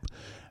pop-up.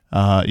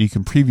 You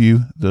can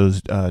preview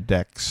those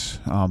decks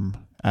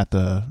at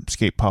the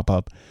skate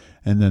pop-up,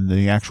 and then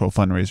the actual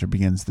fundraiser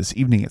begins this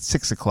evening at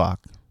 6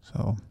 o'clock.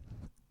 So,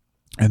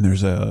 and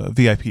there's a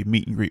VIP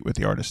meet and greet with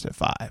the artist at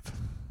 5.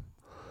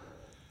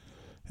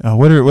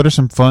 What are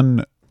some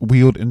fun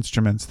wheeled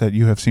instruments that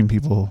you have seen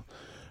people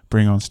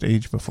bring on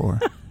stage before?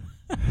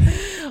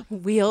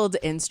 Wheeled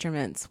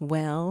instruments.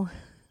 Well,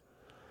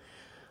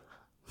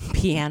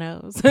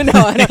 Pianos. No,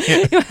 I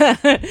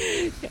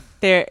don't.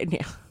 They're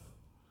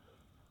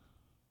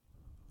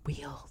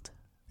wheeled.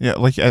 Yeah,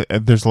 like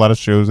there's a lot of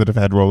shows that have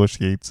had roller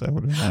skates, I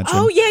would imagine.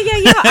 Oh yeah.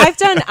 I've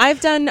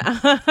done.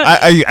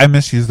 I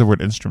misuse the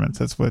word instruments.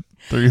 That's what.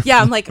 Yeah,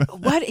 I'm like,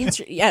 what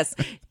instrument?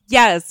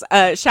 Yes.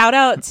 Shout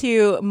out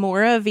to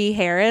Maura V.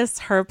 Harris.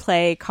 Her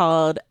play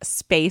called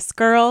Space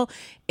Girl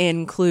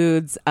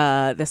includes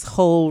this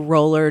whole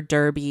roller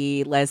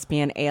derby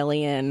lesbian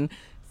alien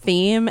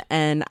theme,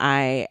 and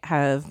I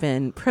have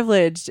been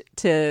privileged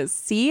to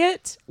see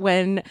it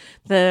when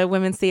the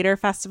Women's Theater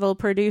Festival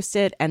produced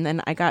it, and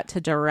then I got to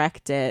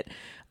direct it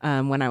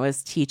when I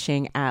was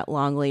teaching at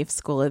Longleaf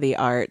School of the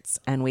Arts,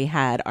 and we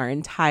had our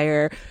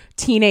entire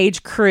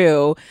teenage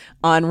crew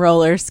on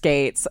roller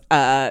skates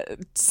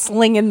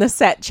slinging the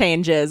set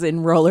changes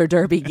in roller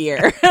derby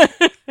gear. I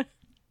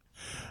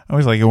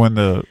always like it when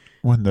the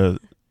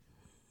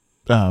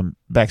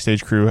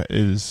backstage crew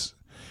is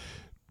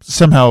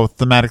somehow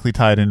thematically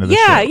tied into the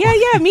show.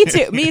 Yeah.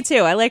 Me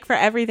too. I like for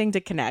everything to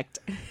connect.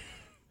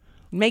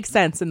 Makes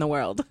sense in the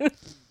world.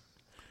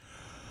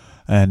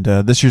 And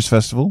this year's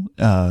festival,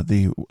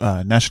 the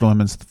National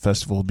Women's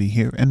Festival, will be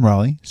here in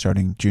Raleigh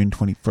starting June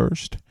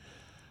 21st.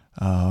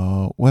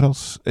 What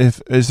else?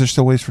 Is there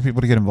still ways for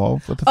people to get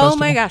involved with the festival? Oh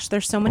my gosh,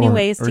 there's so many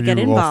ways to get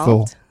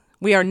involved.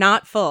 We are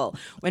not full.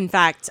 In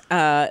fact,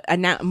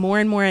 more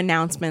and more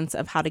announcements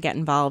of how to get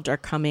involved are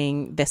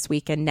coming this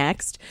week and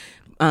next.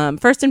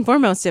 First and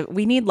foremost,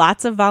 we need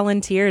lots of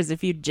volunteers.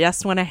 If you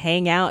just want to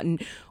hang out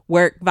and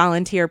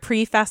volunteer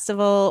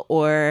pre-festival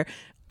or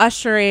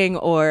ushering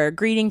or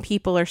greeting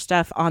people or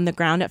stuff on the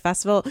ground at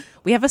festival,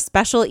 we have a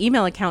special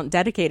email account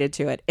dedicated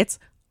to it. It's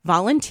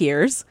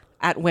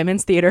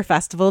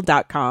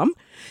volunteers@womenstheaterfestival.com.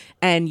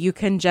 And you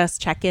can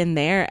just check in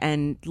there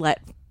and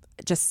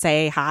just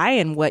say hi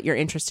and what you're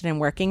interested in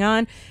working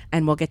on,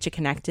 and we'll get you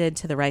connected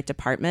to the right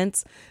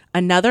departments.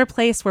 Another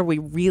place where we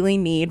really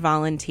need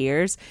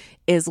volunteers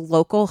is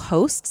local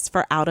hosts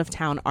for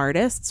out-of-town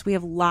artists. We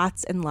have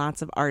lots and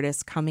lots of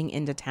artists coming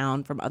into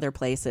town from other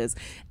places.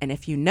 And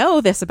if you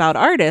know this about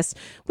artists,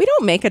 we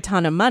don't make a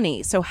ton of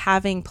money. So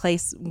having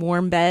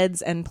warm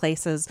beds and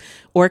places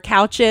or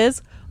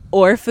couches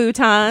or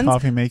futons,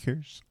 coffee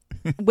makers,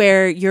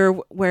 where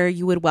you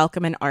would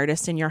welcome an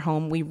artist in your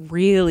home, we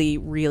really,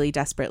 really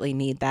desperately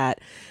need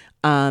that.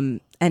 And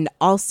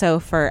also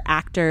for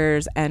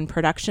actors and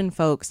production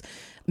folks,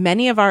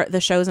 many of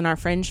the shows in our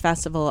Fringe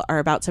Festival are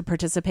about to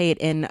participate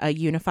in a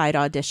unified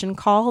audition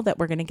call that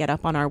we're going to get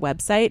up on our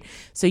website.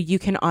 So you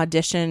can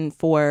audition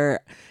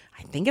for,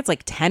 I think it's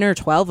like 10 or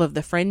 12 of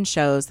the Fringe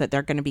shows that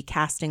they're going to be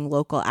casting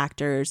local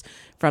actors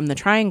from the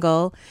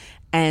Triangle.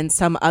 And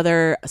some of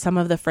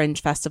the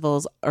Fringe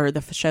festivals or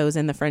the shows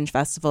in the Fringe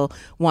Festival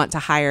want to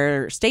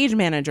hire stage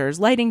managers,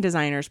 lighting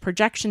designers,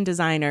 projection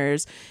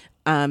designers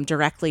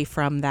directly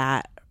from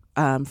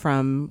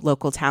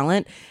local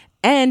talent.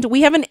 And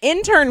we have an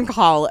intern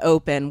call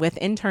open with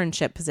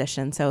internship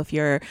positions. So if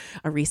you're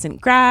a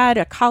recent grad,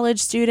 a college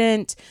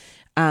student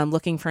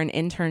looking for an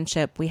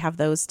internship, we have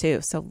those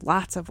too. So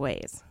lots of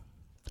ways.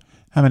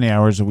 How many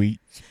hours a week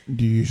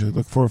do you usually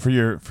look for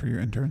your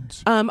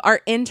interns?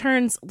 Our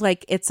interns,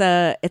 it's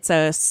a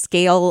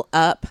scale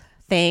up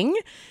thing.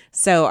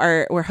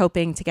 So we're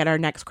hoping to get our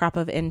next crop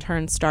of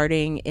interns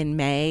starting in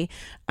May.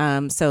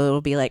 So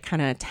it'll be like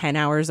kind of 10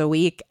 hours a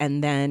week.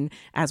 And then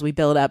as we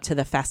build up to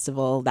the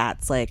festival,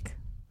 that's like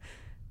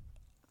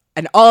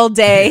an all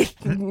day,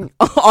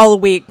 all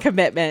week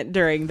commitment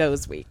during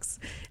those weeks.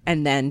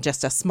 And then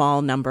just a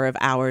small number of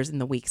hours in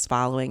the weeks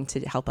following to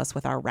help us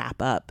with our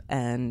wrap up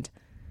and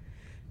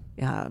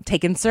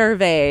taking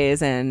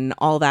surveys and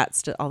all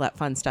that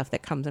fun stuff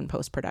that comes in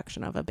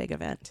post-production of a big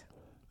event.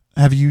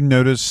 Have you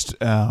noticed,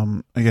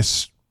 I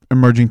guess,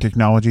 emerging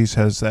technologies,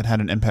 has that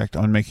had an impact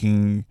on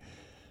making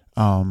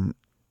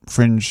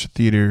Fringe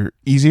theater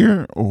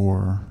easier,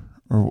 or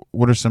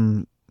what are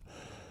some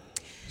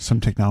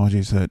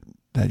technologies that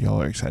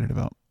y'all are excited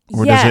about?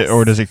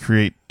 Or does it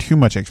create too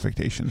much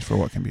expectations for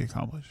what can be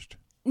accomplished?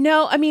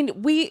 No, I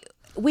mean, we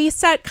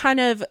set kind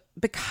of,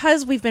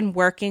 because we've been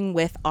working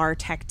with our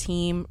tech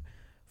team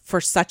for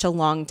such a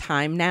long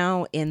time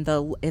now in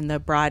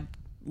the broad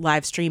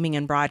live streaming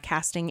and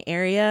broadcasting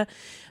area,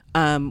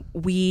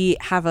 we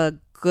have a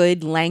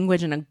good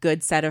language and a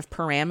good set of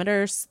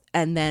parameters.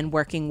 And then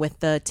working with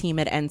the team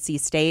at NC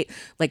State,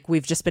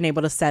 we've just been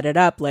able to set it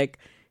up.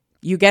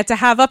 You get to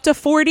have up to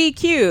 40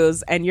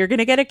 cues, and you're going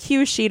to get a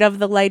cue sheet of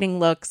the lighting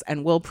looks,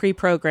 and we'll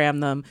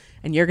pre-program them,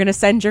 and you're going to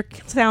send your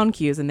sound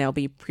cues, and they'll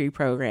be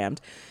pre-programmed.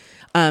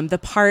 The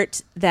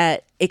part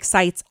that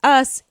excites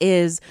us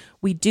is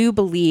we do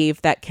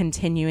believe that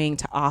continuing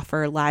to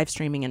offer live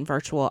streaming and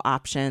virtual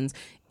options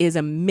is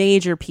a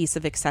major piece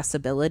of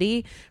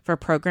accessibility for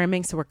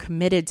programming. So we're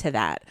committed to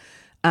that.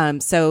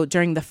 So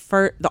during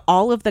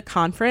all of the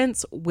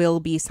conference will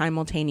be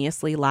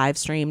simultaneously live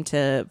streamed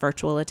to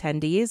virtual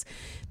attendees.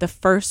 The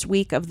first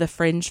week of the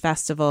Fringe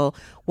Festival,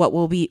 what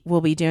we'll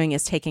be doing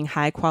is taking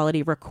high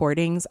quality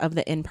recordings of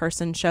the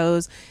in-person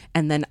shows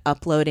and then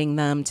uploading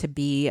them to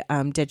be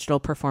digital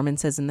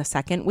performances in the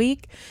second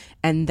week.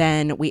 And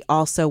then we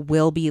also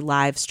will be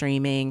live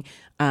streaming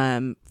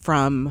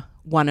from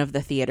one of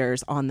the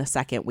theaters on the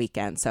second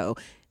weekend. So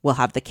we'll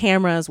have the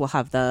cameras, we'll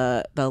have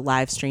the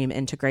live stream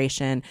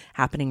integration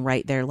happening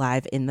right there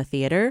live in the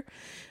theater.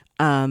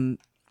 And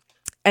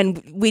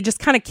we just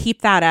kind of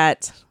keep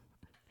that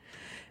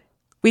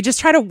we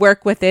just try to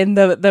work within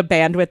the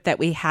bandwidth that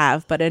we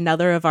have. But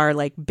another of our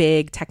like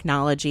big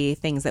technology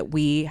things that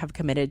we have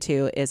committed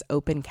to is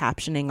open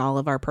captioning all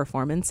of our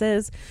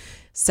performances.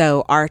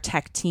 So our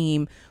tech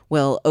team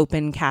will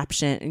open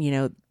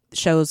caption,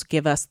 shows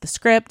give us the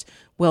script,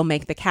 we'll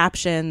make the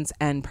captions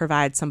and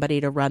provide somebody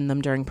to run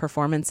them during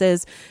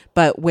performances.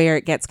 But where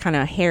it gets kind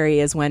of hairy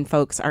is when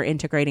folks are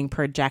integrating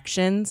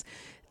projections.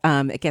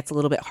 It gets a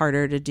little bit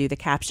harder to do the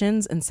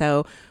captions. And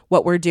so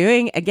what we're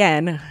doing,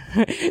 again,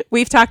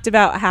 we've talked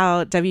about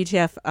how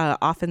WTF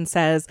often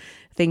says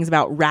things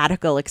about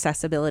radical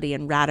accessibility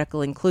and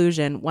radical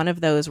inclusion. One of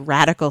those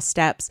radical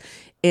steps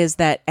is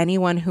that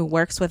anyone who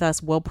works with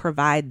us will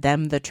provide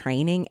them the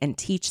training and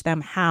teach them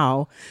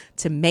how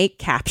to make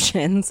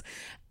captions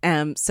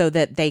so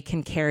that they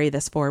can carry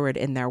this forward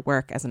in their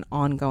work as an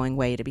ongoing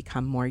way to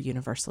become more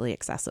universally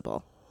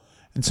accessible.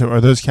 And so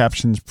are those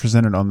captions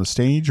presented on the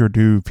stage, or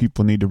do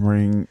people need to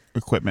bring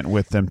equipment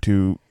with them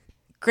to?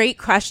 Great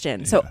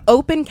question. So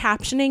open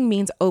captioning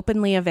means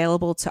openly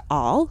available to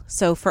all.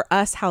 So for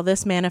us, how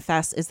this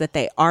manifests is that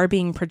they are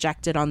being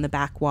projected on the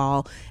back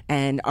wall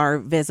and are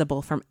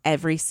visible from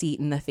every seat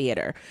in the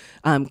theater.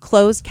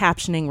 Closed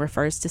captioning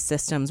refers to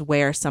systems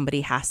where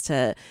somebody has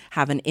to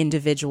have an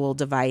individual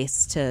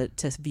device to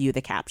view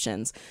the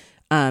captions.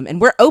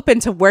 And we're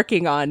open to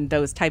working on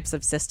those types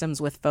of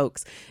systems with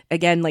folks.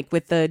 Again, like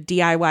with the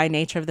DIY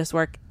nature of this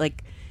work,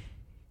 like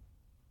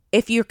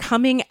if you're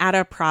coming at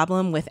a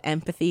problem with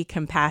empathy,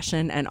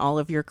 compassion, and all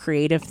of your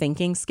creative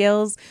thinking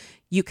skills,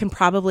 you can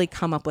probably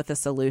come up with a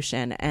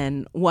solution.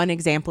 And one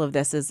example of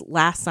this is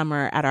last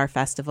summer at our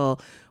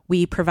festival,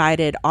 we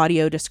provided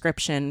audio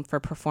description for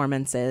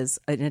performances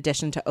in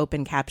addition to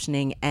open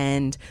captioning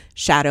and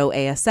shadow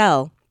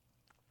ASL.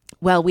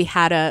 Well, we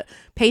had a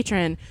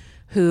patron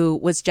who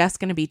was just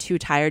going to be too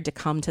tired to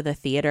come to the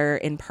theater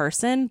in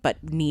person,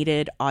 but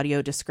needed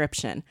audio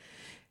description.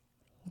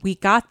 We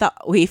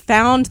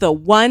found the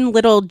one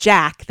little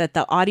jack that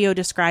the audio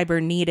describer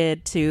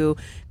needed to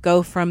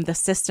go from the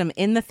system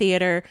in the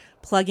theater,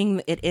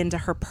 plugging it into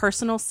her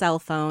personal cell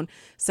phone.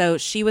 So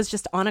she was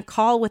just on a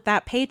call with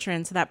that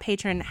patron. So that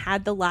patron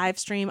had the live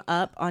stream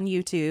up on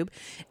YouTube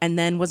and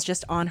then was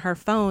just on her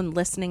phone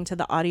listening to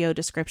the audio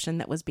description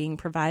that was being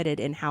provided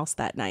in-house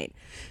that night.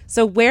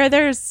 So where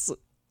there's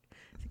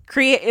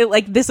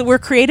we're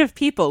creative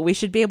people. We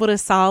should be able to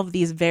solve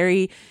these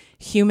very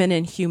human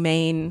and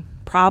humane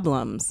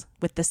problems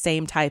with the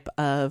same type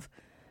of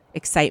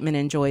excitement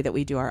and joy that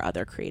we do our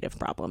other creative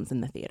problems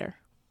in the theater.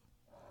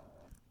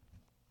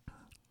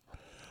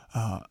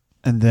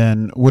 And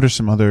then what are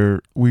some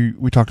other, we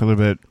talked a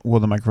little bit, well,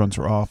 the microphones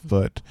are off,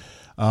 but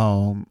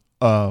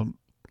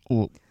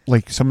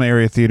like some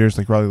area theaters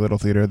like Raleigh Little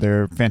Theater,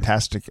 they're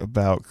fantastic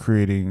about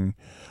creating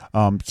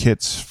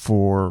kits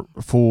for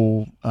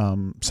full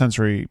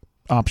sensory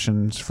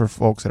options for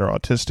folks that are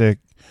autistic.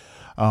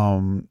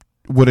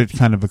 What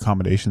kind of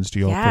accommodations do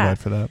you all provide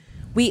for that?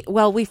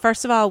 We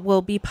first of all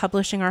will be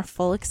publishing our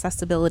full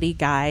accessibility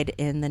guide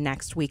in the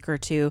next week or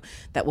two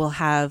that will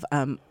have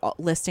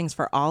listings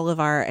for all of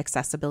our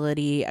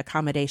accessibility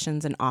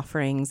accommodations and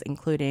offerings,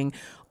 including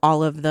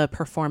all of the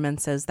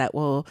performances that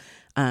will,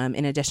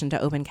 in addition to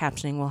open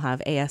captioning, will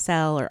have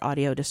ASL or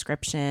audio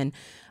description.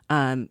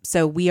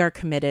 So we are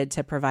committed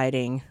to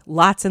providing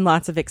lots and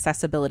lots of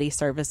accessibility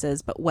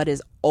services, but what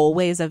is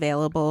always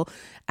available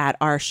at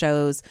our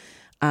shows,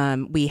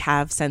 we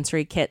have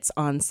sensory kits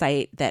on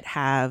site that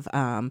have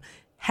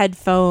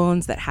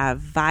headphones, that have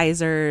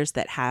visors,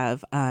 that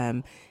have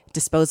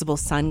disposable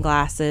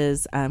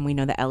sunglasses. We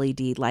know the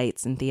LED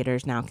lights in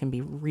theaters now can be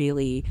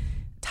really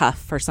tough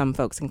for some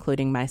folks,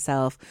 including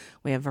myself.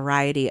 We have a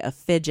variety of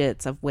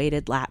fidgets, of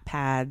weighted lap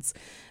pads.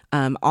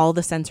 All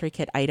the sensory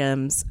kit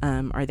items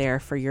are there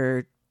for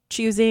your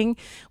choosing.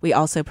 We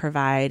also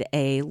provide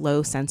a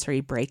low sensory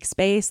break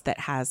space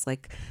that has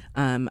like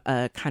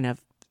a kind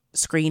of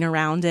screen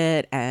around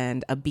it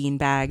and a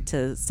beanbag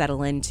to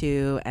settle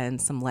into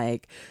and some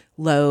like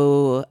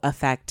low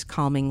effect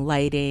calming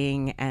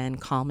lighting and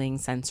calming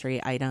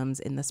sensory items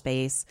in the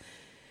space.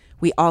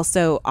 We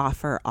also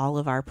offer all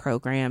of our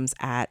programs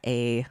at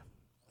a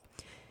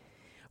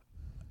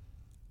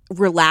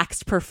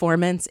relaxed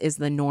performance is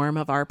the norm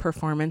of our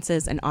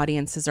performances, and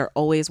audiences are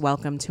always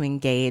welcome to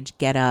engage,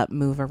 get up,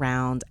 move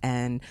around,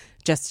 and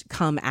just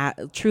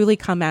truly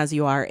come as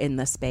you are in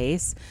the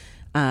space.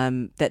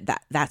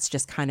 That's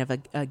just kind of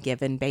a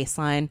given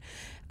baseline.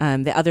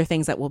 The other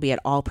things that will be at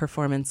all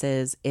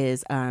performances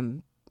is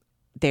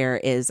There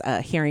is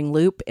a hearing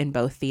loop in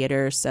both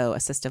theaters, so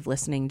assistive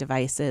listening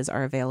devices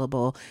are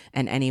available,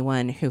 and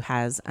anyone who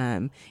has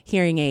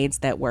hearing aids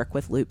that work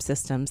with loop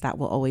systems, that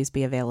will always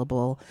be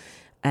available.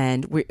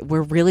 And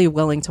we're really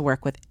willing to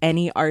work with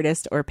any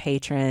artist or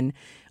patron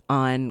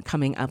on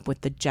coming up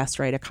with the just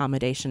right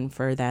accommodation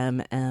for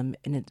them, and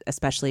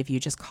especially if you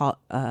just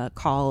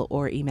call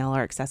or email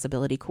our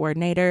accessibility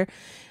coordinator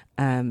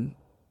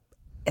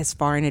as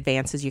far in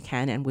advance as you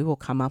can, and we will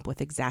come up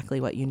with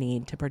exactly what you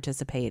need to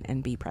participate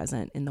and be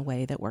present in the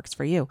way that works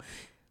for you.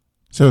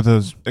 So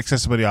those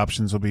accessibility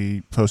options will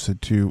be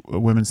posted to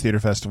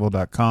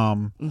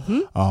womenstheaterfestival.com,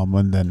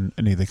 and then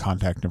any of the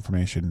contact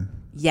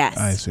information, yes,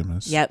 I assume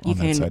is yep. on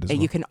that site as well.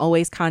 You can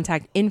always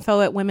contact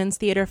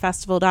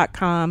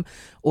info@womenstheaterfestival.com,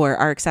 or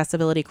our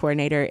accessibility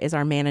coordinator is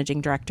our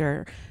managing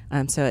director,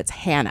 so it's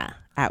Hannah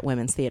at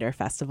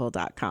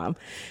womenstheaterfestival.com.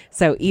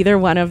 So either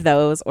one of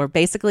those, or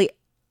basically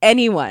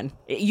anyone,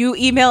 you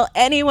email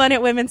anyone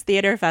at Women's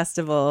Theater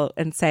Festival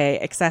and say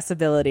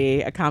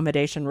accessibility,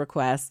 accommodation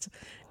request,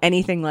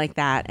 anything like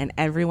that, and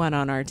everyone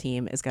on our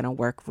team is going to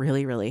work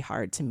really, really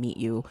hard to meet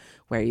you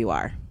where you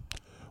are.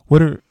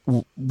 What are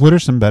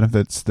some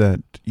benefits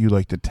that you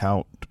like to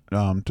tout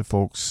to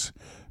folks?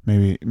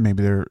 Maybe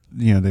they're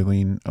they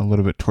lean a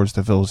little bit towards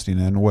the Philistine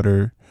end. What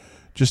are,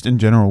 just in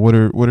general, what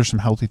are some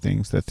healthy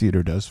things that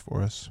theater does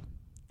for us?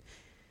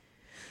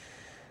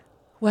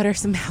 What are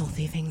some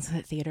healthy things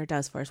that theater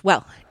does for us?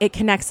 Well, it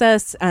connects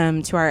us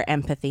to our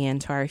empathy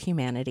and to our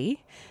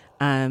humanity.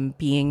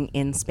 Being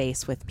in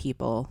space with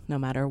people, no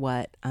matter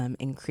what,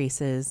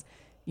 increases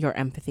your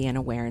empathy and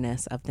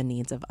awareness of the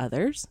needs of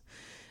others.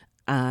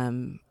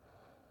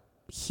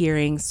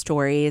 Hearing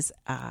stories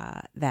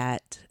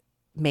that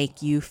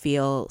make you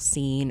feel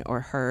seen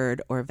or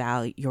heard, or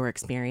your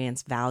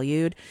experience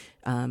valued,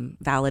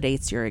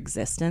 validates your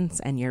existence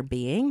and your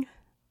being.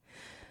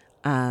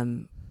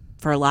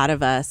 For a lot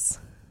of us,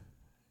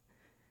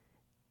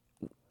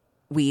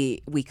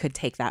 we could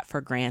take that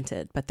for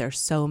granted, but there's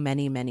so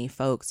many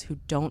folks who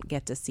don't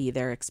get to see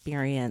their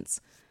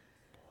experience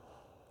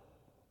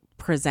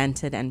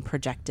presented and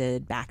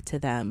projected back to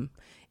them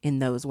in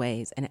those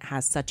ways. And it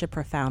has such a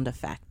profound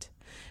effect,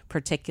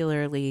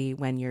 particularly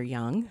when you're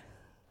young.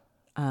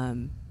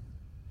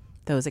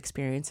 Those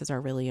experiences are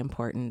really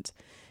important.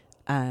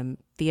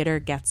 Theater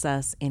gets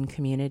us in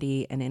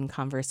community and in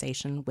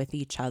conversation with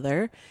each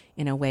other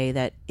in a way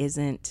that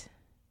it's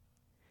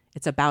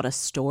about a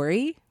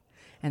story.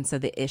 And so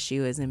the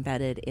issue is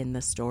embedded in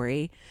the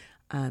story.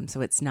 So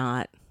it's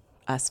not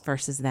us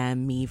versus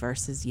them, me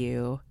versus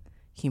you,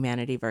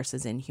 humanity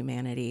versus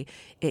inhumanity.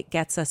 It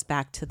gets us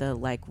back to the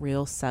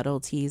real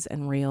subtleties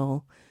and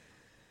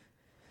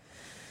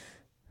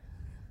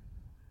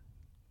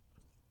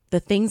the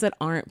things that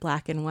aren't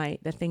black and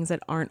white, the things that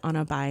aren't on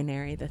a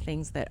binary, the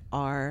things that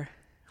are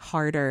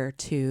harder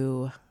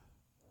to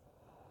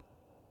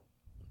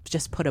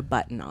just put a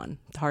button on,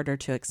 harder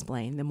to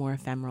explain. The more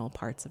ephemeral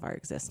parts of our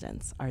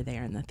existence are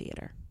there in the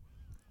theater.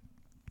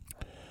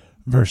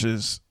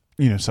 Versus,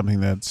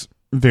 something that's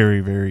very,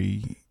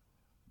 very,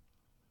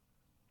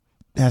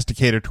 has to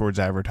cater towards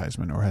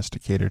advertisement, or has to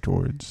cater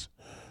towards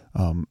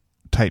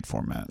tight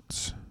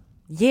formats.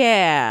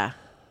 Yeah.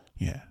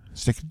 Yeah.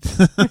 Stick it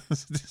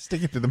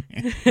to the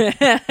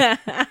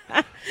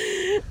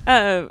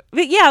man.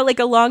 But yeah,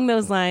 along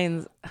those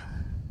lines,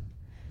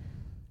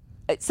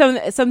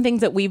 some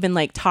things that we've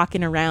been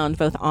talking around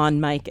both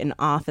on mic and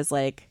off is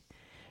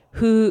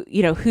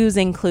who's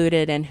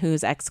included and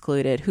who's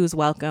excluded, who's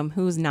welcome,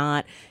 who's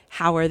not,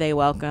 how are they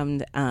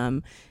welcomed,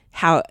 how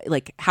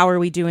are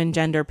we doing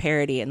gender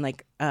parity.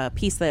 And a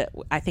piece that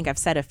I think I've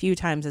said a few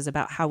times is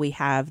about how we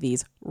have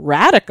these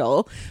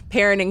radical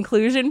parent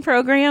inclusion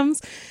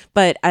programs,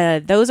 but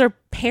those are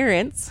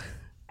parents,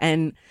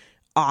 and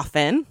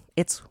often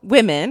it's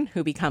women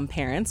who become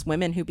parents,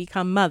 women who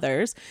become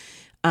mothers,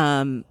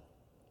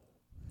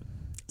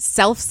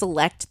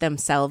 self-select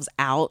themselves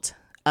out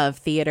of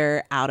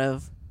theater, out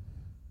of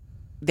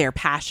their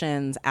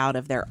passions, out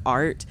of their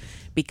art,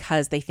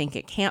 because they think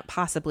it can't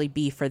possibly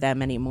be for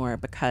them anymore,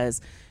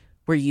 because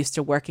we're used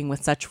to working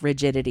with such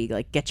rigidity,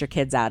 get your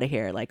kids out of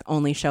here,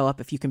 only show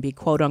up if you can be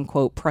quote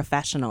unquote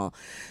professional.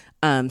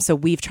 So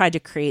we've tried to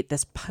create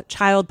this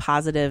child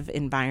positive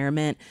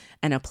environment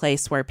and a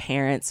place where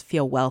parents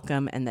feel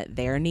welcome and that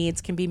their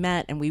needs can be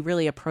met. And we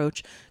really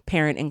approach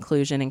parent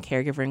inclusion and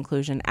caregiver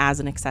inclusion as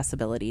an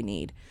accessibility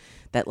need,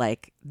 that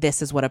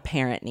this is what a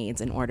parent needs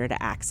in order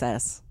to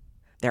access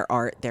their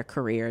art, their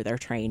career, their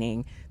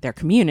training, their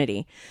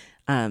community.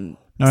 No,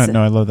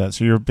 I love that.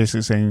 So you're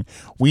basically saying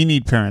we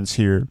need parents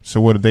here.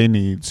 So what do they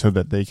need so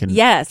that they can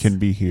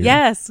be here?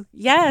 Yes.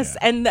 Yeah.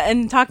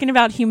 And talking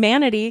about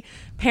humanity,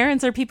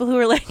 parents are people who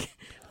are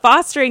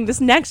fostering this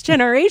next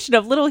generation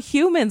of little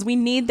humans. We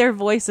need their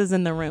voices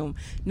in the room,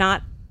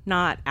 not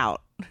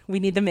out. We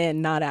need them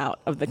in, not out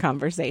of the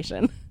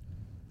conversation.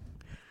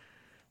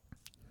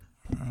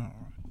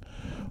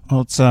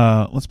 Well,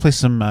 let's play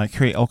some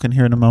Carrie Elkin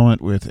here in a moment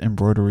with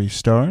Embroidery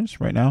Stars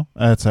right now.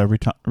 It's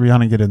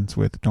Rihanna Giddens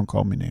with Don't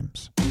Call Me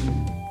Names.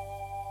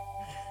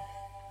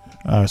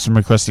 Some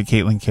requested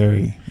Caitlin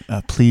Carey,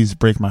 Please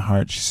Break My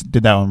Heart. She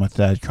did that one with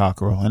Thad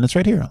Cockerell, and it's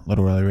right here on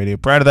Little Raleigh Radio.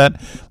 Prior to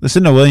that,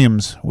 Lucinda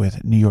Williams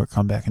with New York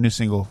Comeback, a new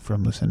single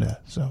from Lucinda.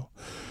 So,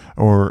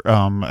 or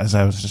as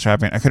I was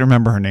describing, I couldn't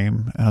remember her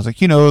name, and I was like,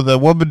 the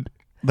woman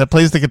that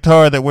plays the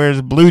guitar that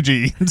wears blue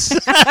jeans.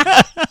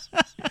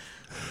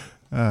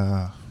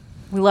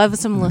 We love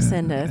some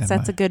Lucinda. It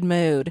sets a good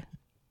mood.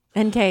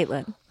 And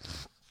Caitlin.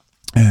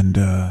 And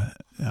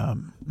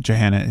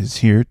Johanna is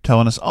here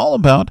telling us all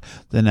about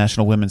the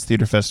National Women's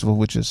Theater Festival,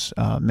 which is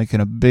making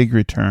a big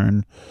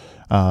return.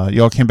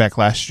 Y'all came back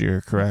last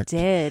year, correct?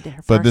 Did.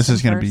 But this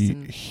is going to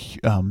be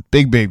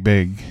big.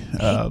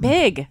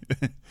 Big.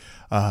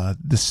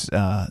 This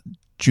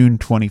June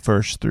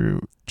 21st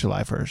through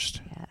July 1st.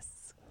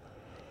 Yes.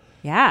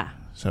 Yeah.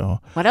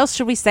 So what else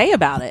should we say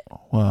about it?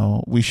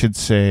 Well, we should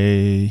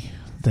say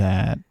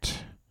that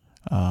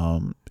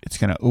it's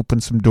going to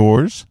open some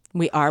doors.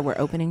 We're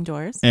opening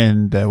doors.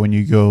 And when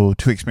you go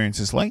to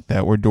experiences like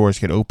that, where doors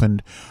get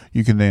opened,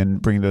 you can then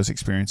bring those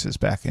experiences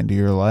back into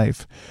your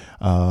life.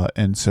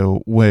 And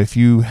so if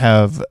you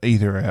have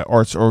either an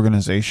arts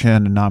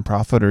organization, a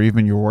nonprofit, or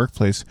even your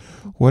workplace,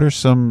 what are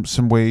some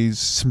ways,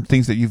 some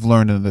things that you've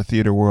learned in the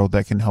theater world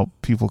that can help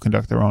people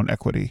conduct their own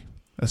equity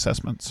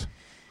assessments?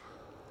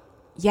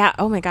 Yeah.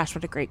 Oh my gosh,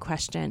 what a great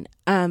question.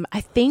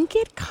 I think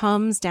it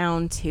comes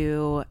down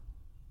to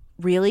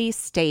really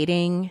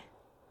stating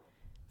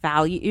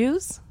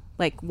values.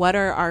 Like what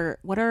are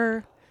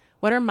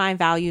my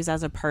values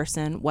as a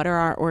person? What are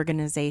our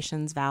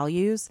organization's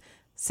values,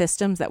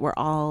 systems that we're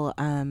all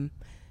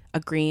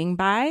agreeing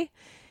by,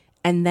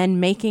 and then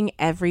making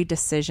every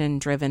decision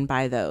driven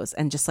by those,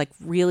 and just like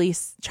really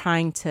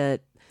trying to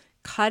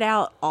cut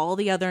out all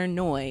the other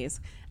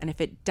noise. And if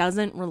it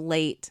doesn't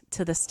relate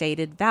to the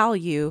stated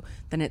value,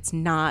 then it's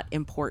not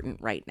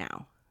important right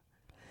now.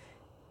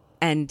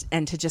 And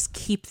to just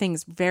keep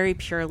things very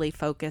purely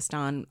focused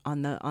on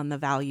the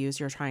values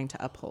you're trying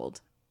to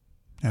uphold.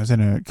 I was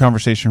in a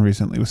conversation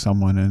recently with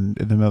someone, and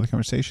in the middle of the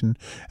conversation,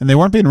 and they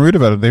weren't being rude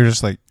about it. They were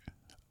just like,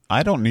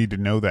 "I don't need to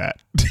know that."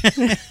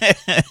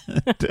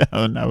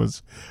 And I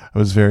was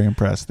very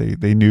impressed.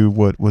 They knew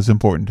what was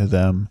important to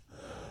them,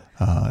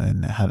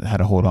 and how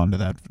to hold on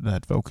to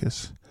that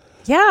focus.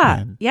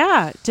 Yeah,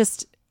 yeah.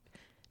 Just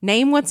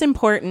name what's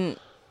important,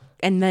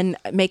 and then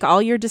make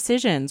all your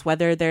decisions,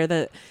 whether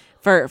they're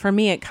For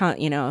me,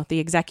 the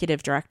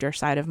executive director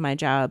side of my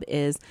job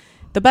is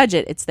the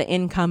budget. It's the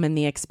income and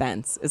the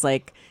expense. Is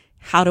like,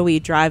 how do we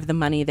drive the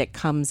money that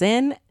comes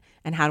in,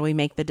 and how do we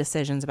make the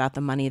decisions about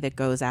the money that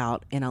goes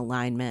out in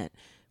alignment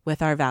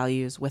with our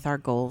values, with our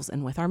goals,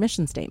 and with our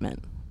mission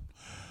statement.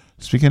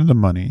 Speaking of the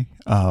money,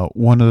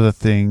 one of the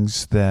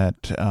things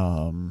that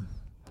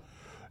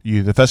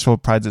the festival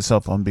prides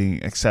itself on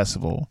being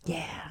accessible.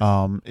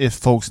 Yeah. If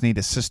folks need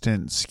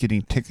assistance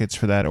getting tickets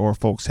for that, or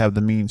folks have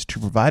the means to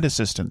provide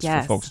assistance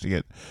for folks to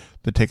get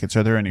the tickets,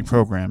 are there any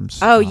programs?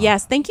 Oh,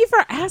 yes. Thank you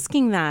for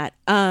asking that.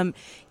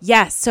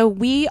 Yes. So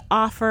we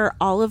offer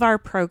all of our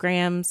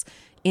programs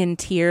in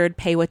tiered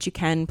pay what you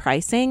can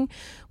pricing.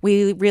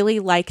 We really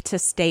like to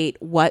state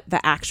what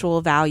the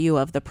actual value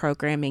of the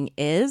programming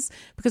is,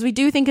 because we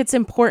do think it's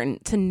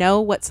important to know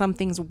what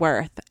something's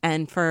worth,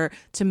 and where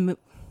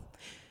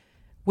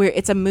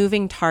it's a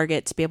moving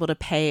target to be able to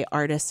pay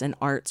artists and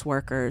arts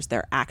workers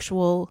their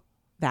actual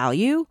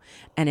value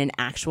and an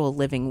actual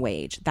living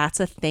wage. That's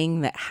a thing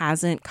that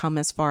hasn't come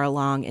as far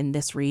along in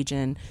this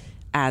region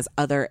as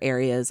other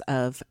areas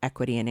of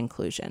equity and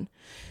inclusion.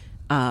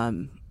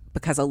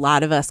 Because a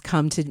lot of us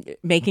come to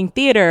making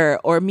theater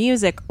or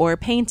music or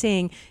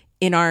painting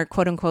in our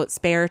quote unquote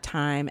spare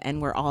time, and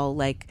we're all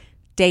like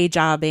day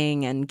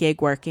jobbing and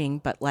gig working,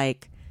 but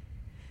like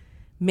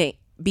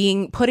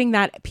putting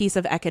that piece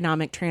of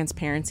economic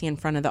transparency in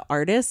front of the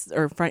artists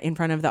or in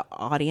front of the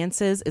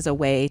audiences is a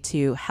way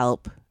to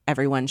help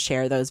everyone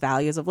share those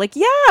values of like,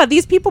 yeah,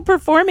 these people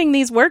performing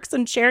these works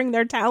and sharing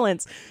their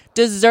talents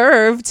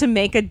deserve to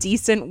make a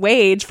decent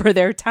wage for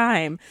their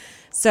time.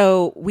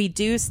 So we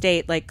do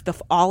state like the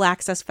all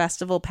access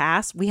festival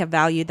pass, we have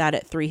valued that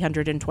at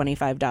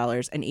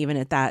 $325. And even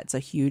at that, it's a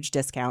huge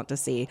discount to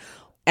see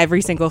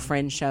every single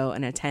Fringe show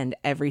and attend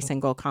every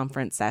single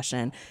conference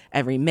session,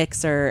 every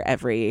mixer,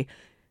 every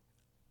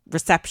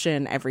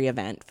reception, every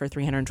event for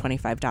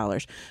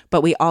 $325.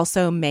 But we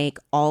also make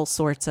all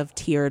sorts of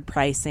tiered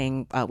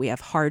pricing. We have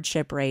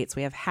hardship rates.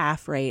 We have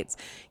half rates.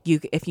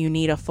 If you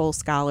need a full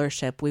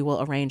scholarship, we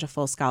will arrange a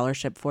full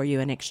scholarship for you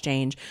in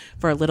exchange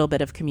for a little bit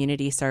of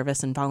community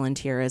service and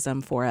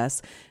volunteerism for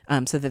us,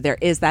 so that there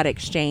is that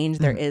exchange.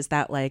 There is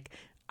that like,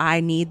 I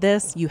need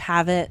this. You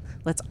have it.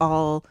 Let's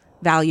all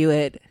value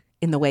it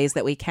in the ways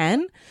that we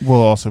can.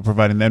 We'll also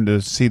providing them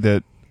to see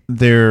that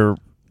their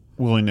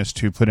willingness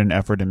to put in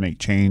effort and make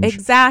change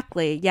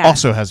exactly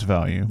also has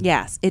value.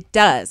 Yes, it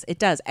does.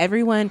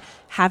 Everyone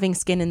having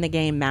skin in the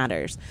game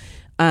matters.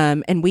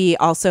 And we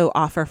also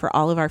offer for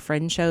all of our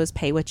Fringe shows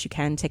pay what you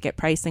can ticket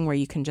pricing, where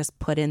you can just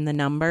put in the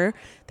number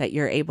that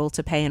you're able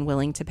to pay and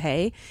willing to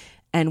pay.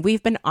 And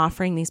we've been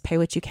offering these pay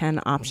what you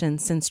can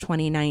options since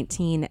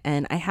 2019.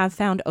 And I have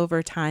found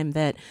over time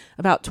that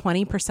about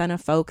 20%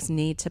 of folks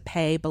need to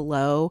pay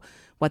below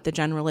what the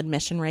general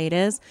admission rate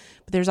is.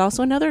 But there's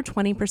also another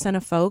 20%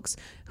 of folks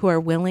who are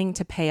willing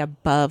to pay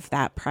above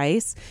that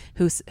price,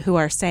 who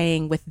are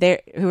saying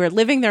who are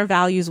living their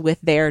values with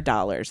their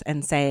dollars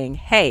and saying,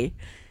 hey,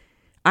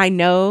 I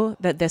know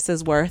that this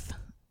is worth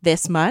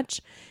this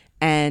much,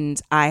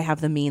 and I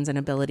have the means and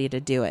ability to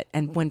do it.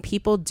 And when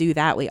people do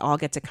that, we all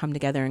get to come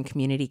together in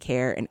community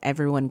care and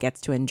everyone gets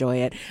to enjoy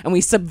it. And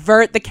we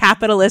subvert the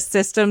capitalist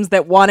systems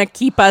that want to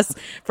keep us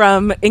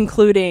from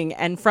including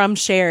and from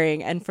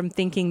sharing and from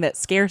thinking that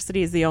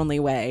scarcity is the only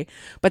way.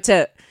 But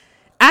to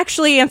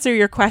actually answer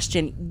your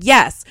question,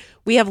 yes,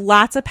 we have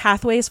lots of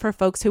pathways for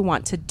folks who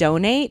want to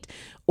donate,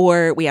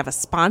 or we have a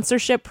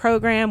sponsorship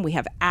program. We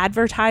have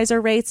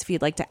advertiser rates if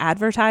you'd like to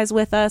advertise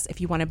with us.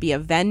 If you want to be a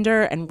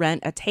vendor and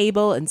rent a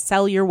table and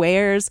sell your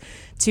wares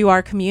to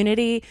our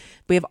community,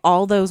 we have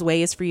all those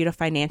ways for you to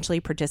financially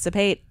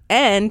participate.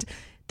 And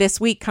this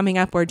week coming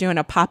up, we're doing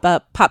a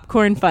pop-up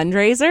popcorn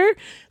fundraiser.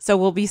 So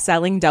we'll be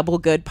selling Double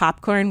Good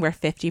popcorn where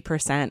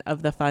 50%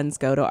 of the funds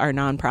go to our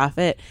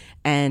nonprofit.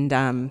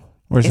 And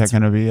where's that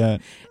going to be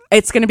at?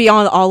 It's going to be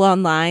all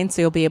online,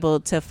 so you'll be able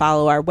to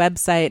follow our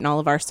website and all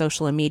of our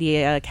social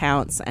media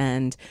accounts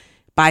and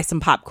buy some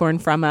popcorn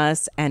from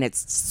us. And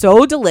it's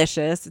so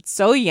delicious. It's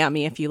so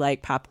yummy if you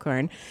like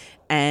popcorn.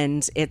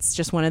 And it's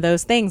just one of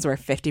those things where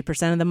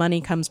 50% of the money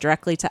comes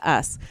directly to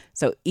us.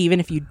 So even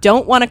if you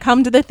don't want to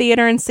come to the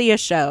theater and see a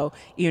show,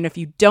 even if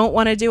you don't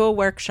want to do a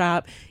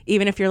workshop,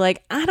 even if you're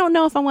like, I don't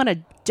know if I want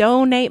to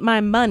donate my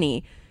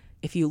money,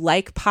 if you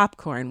like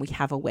popcorn, we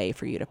have a way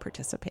for you to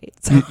participate.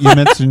 So. You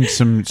mentioned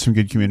some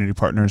good community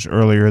partners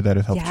earlier that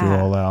have helped you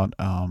all out.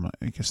 I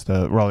guess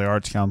the Raleigh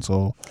Arts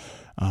Council.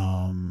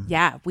 Arts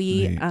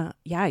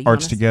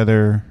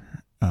Together.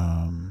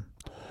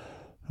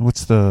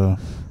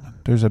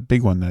 There's a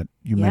big one that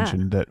you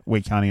mentioned that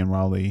Wake County and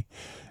Raleigh.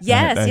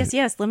 Yes.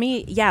 Let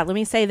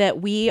me say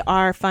that we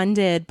are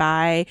funded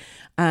by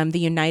the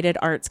United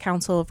Arts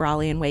Council of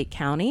Raleigh and Wake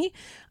County.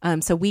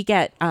 So we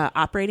get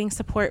operating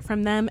support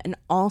from them. And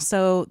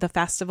also the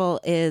festival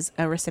is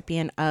a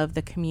recipient of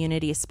the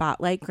Community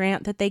Spotlight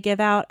Grant that they give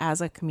out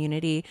as a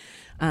community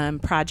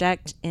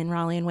project in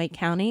Raleigh and Wake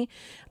County.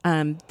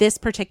 This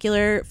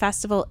particular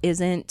festival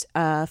isn't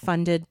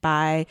funded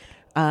by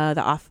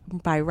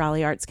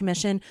Raleigh Arts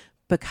Commission,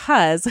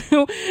 because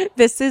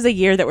this is a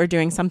year that we're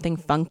doing something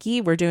funky.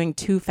 We're doing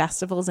 2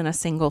 festivals in a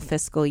single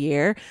fiscal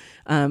year.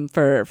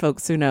 For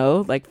folks who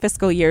know, like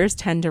fiscal years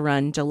tend to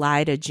run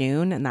July to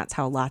June, and that's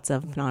how lots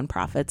of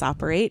nonprofits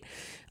operate.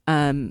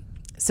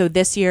 So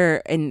this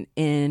year in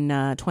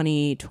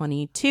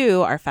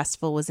 2022, our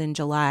festival was in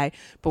July,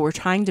 but we're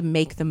trying to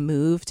make the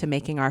move to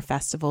making our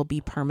festival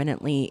be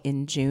permanently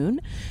in June,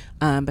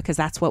 because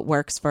that's what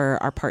works for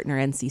our partner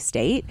NC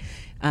State,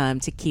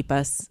 to keep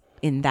us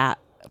in that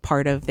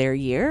part of their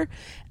year.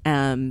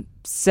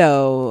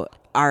 So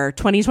our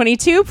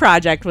 2022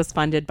 project was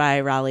funded by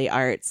Raleigh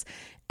Arts,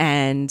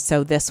 and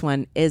so this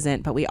one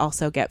isn't, but we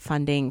also get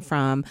funding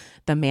from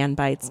the Man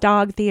Bites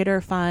Dog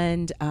Theater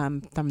Fund,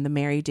 from the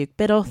Mary Duke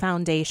Biddle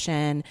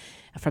Foundation,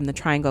 from the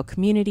Triangle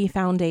Community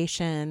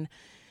Foundation.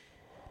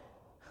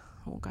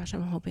 Oh gosh,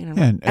 I'm hoping.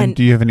 And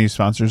do you have any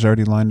sponsors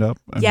already lined up?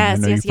 Yes,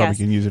 I know you probably yes.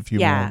 can use a few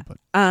more. But.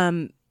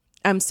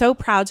 I'm so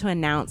proud to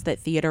announce that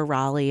Theater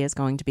Raleigh is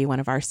going to be one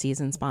of our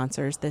season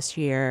sponsors this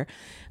year.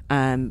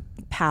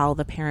 PAL,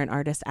 the Parent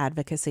Artist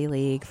Advocacy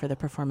League for the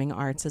Performing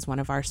Arts, is one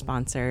of our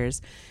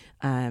sponsors.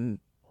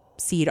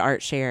 Seed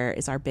Art Share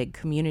is our big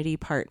community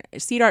partner.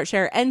 Seed Art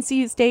Share,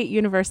 NC State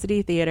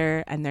University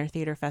Theater, and their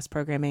Theater Fest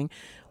programming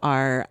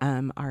are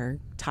our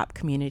top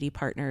community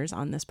partners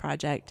on this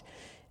project.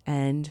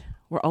 And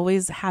we're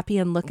always happy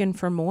and looking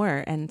for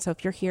more. And so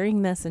if you're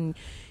hearing this and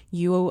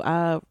you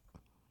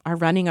are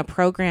running a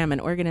program, an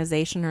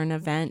organization, or an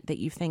event that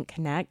you think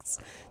connects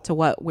to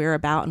what we're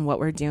about and what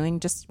we're doing,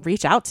 just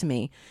reach out to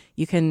me.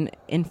 You can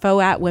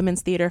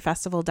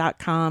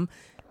info@womenstheaterfestival.com.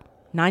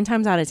 9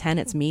 times out of 10,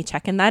 it's me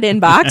checking that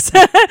inbox.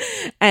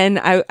 and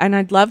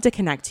I'd love to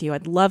connect to you.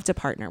 I'd love to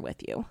partner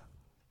with you.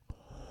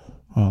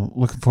 Well,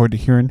 looking forward to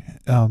hearing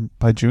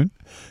by June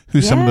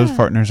who some of those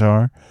partners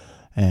are.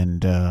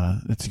 And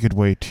it's a good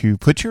way to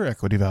put your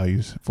equity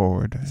values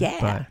forward.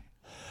 Yeah.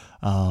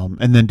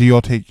 And then do you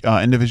all take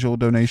individual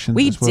donations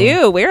as well? We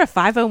do. We're a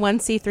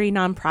 501c3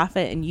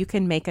 nonprofit, and you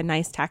can make a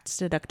nice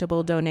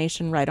tax-deductible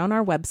donation right on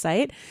our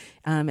website.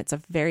 It's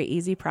a very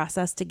easy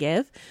process to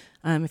give.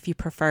 If you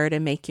prefer to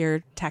make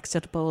your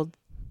tax-deductible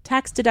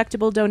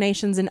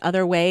donations in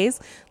other ways,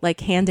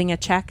 like handing a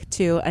check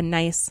to a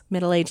nice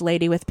middle-aged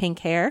lady with pink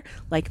hair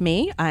like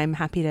me, I'm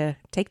happy to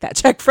take that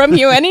check from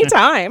you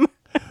anytime.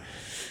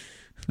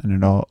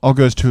 And it all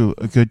goes to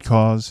a good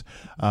cause.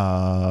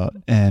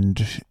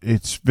 And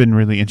it's been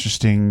really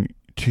interesting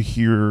to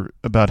hear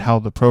about how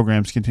the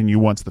programs continue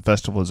once the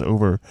festival is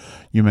over.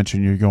 You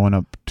mentioned you're going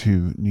up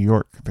to New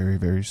York very,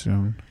 very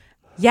soon.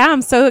 Yeah,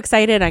 I'm so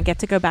excited. I get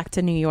to go back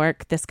to New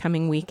York this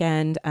coming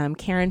weekend.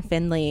 Karen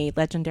Finley,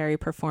 legendary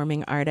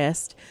performing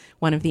artist,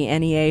 one of the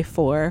NEA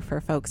 4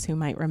 for folks who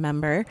might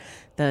remember.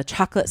 The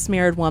chocolate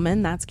smeared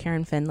woman, that's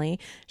Karen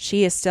Finley.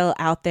 She is still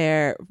out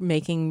there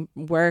making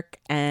work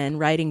and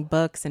writing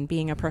books and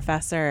being a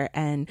professor.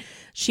 And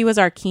she was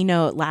our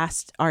keynote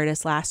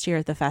artist last year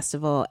at the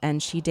festival.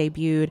 And she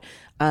debuted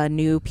a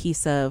new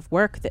piece of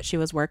work that she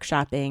was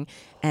workshopping.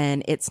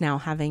 And it's now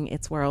having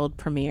its world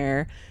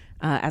premiere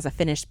as a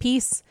finished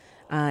piece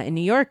in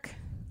New York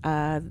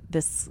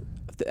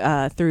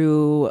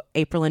through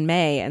April and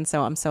May. And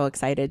so I'm so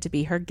excited to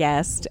be her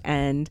guest,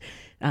 and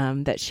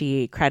that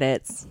she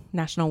credits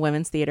National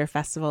Women's Theater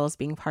Festival as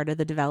being part of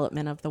the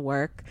development of the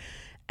work.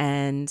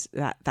 And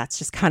that's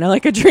just kind of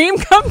like a dream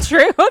come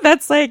true.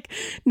 That's like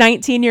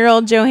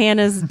 19-year-old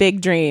Johanna's big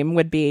dream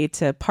would be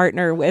to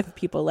partner with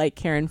people like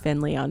Karen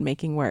Finley on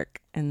making work.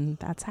 And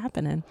that's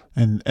happening.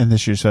 And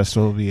this year's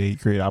festival will be a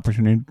great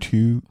opportunity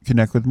to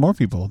connect with more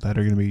people that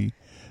are going to be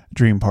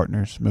dream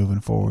partners moving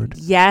forward.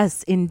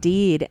 Yes,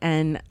 indeed.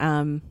 And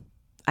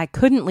I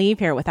couldn't leave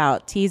here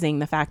without teasing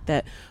the fact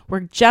that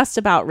we're just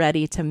about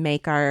ready to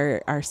make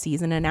our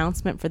season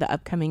announcement for the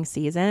upcoming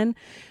season.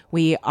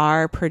 We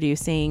are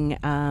producing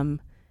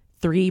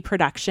 3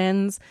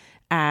 productions,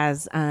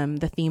 as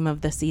the theme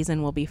of the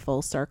season will be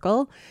full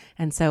circle.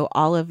 And so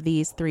all of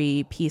these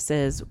 3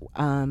 pieces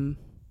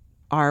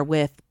are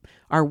with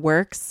our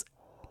works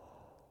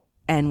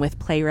and with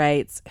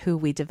playwrights who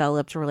we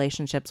developed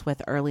relationships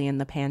with early in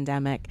the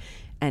pandemic,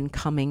 and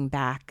coming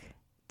back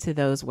to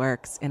those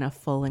works in a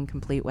full and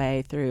complete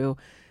way through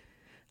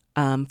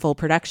full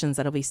productions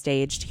that'll be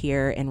staged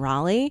here in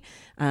Raleigh.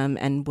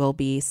 And we'll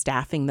be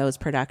staffing those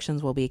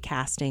productions. We'll be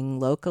casting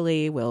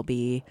locally. We'll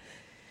be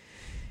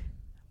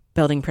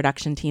building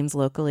production teams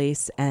locally,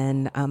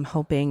 and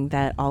hoping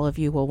that all of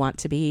you will want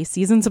to be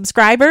season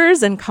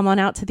subscribers and come on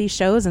out to these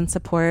shows and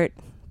support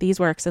these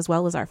works as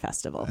well as our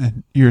festival.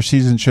 And your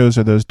season shows,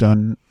 are those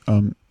done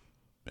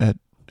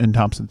in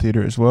Thompson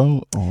Theater as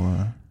well,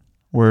 or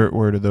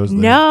where do those live?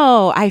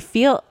 No, I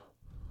feel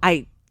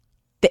the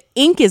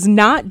ink is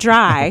not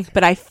dry,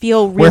 but I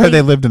feel really... Where have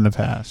they lived in the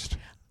past?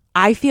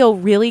 I feel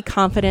really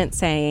confident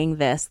saying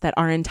this, that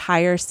our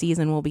entire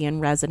season will be in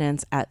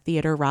residence at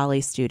Theater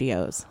Raleigh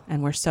Studios.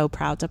 And we're so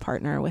proud to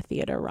partner with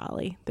Theater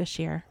Raleigh this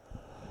year.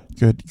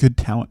 Good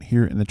talent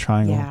here in the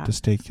Triangle to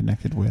stay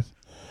connected with.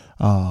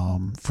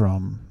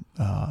 From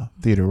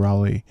Theater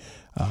Raleigh,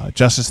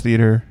 Justice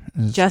Theater.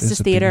 Justice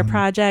Theater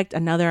Project,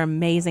 another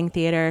amazing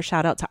theater.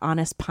 Shout out to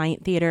Honest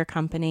Pint Theater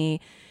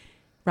Company,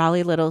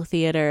 Raleigh Little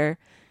Theater,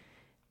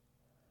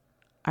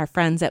 our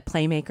friends at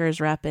Playmakers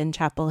Rep in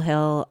Chapel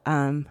Hill.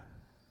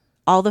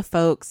 All the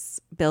folks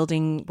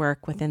building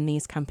work within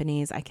these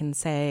companies, I can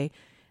say,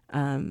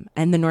 and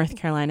the North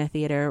Carolina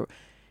Theater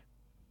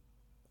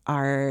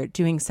are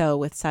doing so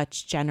with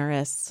such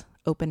generous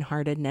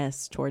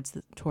open-heartedness towards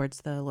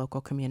the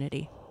local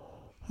community.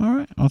 All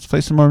right, let's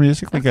play some more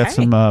music. We got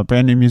some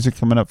brand new music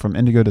coming up from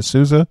Indigo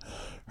D'Souza.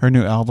 Her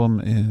new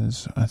album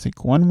is, I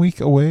think, 1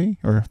 week away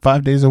or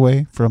 5 days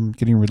away from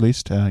getting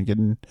released.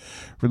 Getting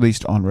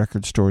released on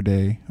Record Store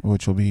Day,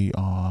 which will be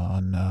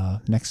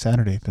on next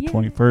Saturday, the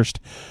 21st.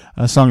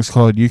 The song is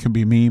called "You Can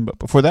Be Mean," but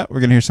before that, we're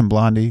gonna hear some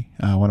Blondie.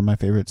 One of my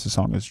favorites. The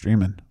song is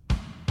 "Dreamin'."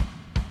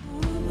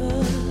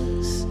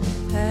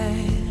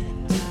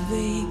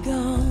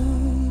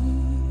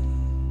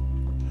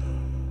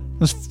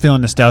 I was feeling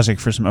nostalgic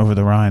for some Over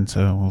the Rhine,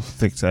 so we'll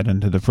fix that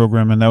into the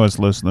program. And that was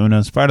Los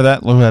Lunas. Prior to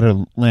that,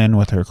 Loretta Lynn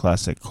with her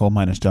classic Coal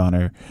Miner's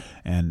Daughter,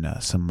 and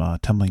some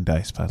Tumbling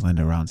Dice by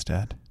Linda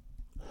Ronstadt.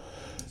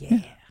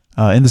 Yeah.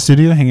 In the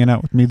studio, hanging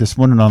out with me this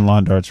morning on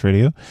Lawn Darts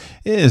Radio,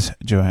 is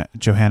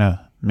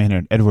Johanna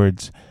Maynard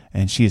Edwards,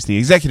 and she is the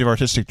Executive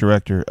Artistic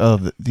Director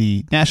of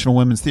the National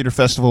Women's Theater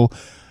Festival,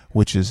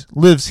 which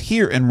lives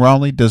here in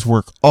Raleigh, does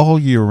work all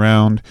year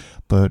round,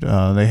 but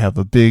they have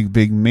a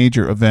big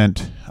major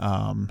event,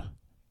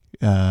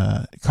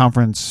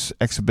 conference,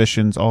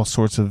 exhibitions, all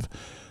sorts of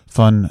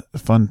fun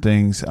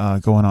things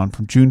going on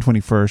from June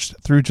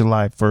 21st through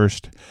July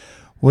 1st.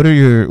 What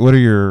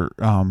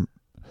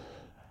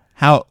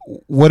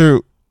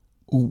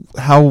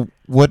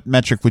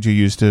metric would you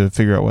use to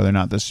figure out whether or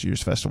not this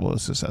year's festival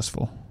is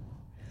successful?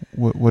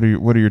 What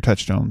are your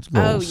touchstones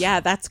goals? Oh yeah,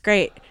 that's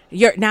great.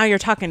 You're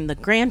talking the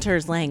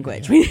grantors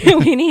language.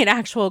 We need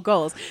actual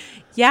goals.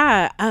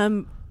 Yeah,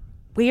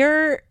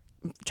 we're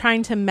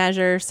trying to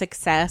measure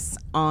success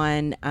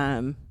on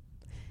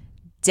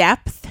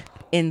depth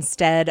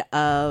instead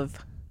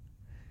of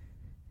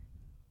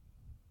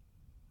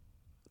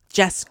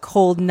just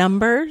cold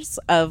numbers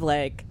of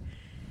like,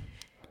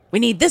 we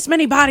need this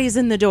many bodies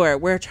in the door.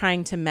 We're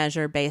trying to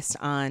measure based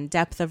on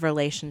depth of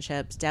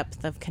relationships,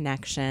 depth of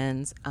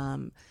connections,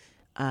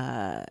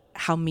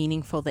 how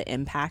meaningful the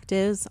impact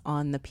is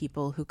on the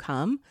people who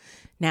come.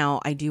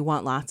 Now, I do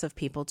want lots of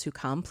people to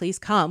come. Please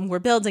come. We're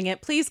building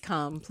it. Please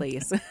come,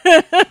 please.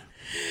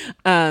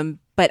 But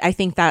I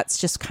think that's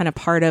just kind of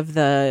part of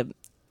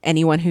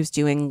anyone who's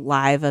doing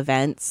live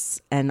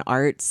events and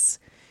arts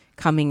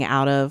coming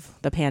out of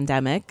the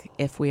pandemic,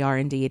 if we are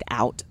indeed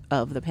out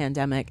of the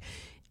pandemic,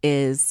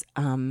 is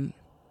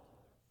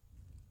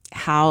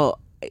how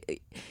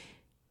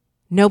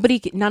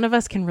none of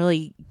us can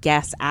really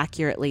guess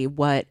accurately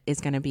what is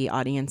going to be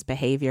audience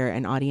behavior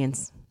and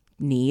audience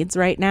needs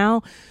right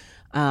now.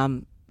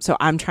 So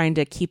I'm trying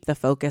to keep the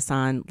focus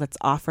on, let's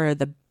offer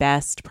the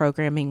best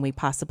programming we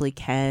possibly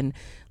can.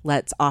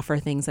 Let's offer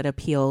things that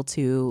appeal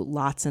to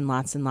lots and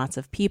lots and lots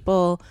of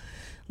people.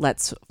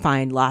 Let's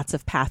find lots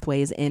of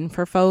pathways in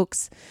for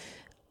folks,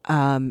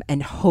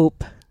 and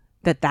hope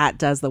that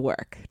does the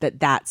work,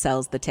 that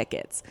sells the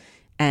tickets.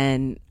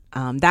 And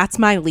that's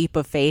my leap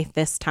of faith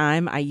this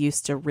time. I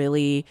used to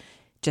really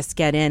just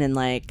get in and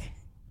like,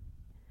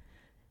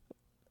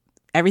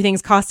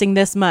 everything's costing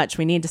this much.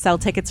 We need to sell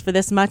tickets for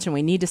this much, and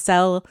we need to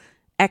sell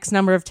X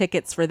number of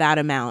tickets for that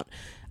amount.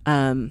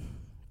 I'm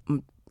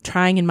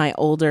trying in my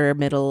older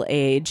middle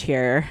age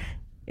here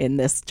in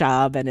this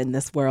job and in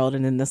this world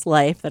and in this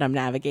life that I'm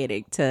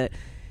navigating to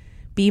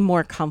be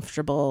more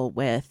comfortable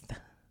with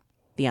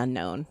the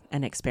unknown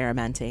and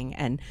experimenting.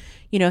 And,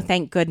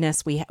 thank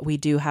goodness we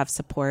do have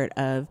support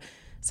of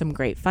some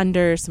great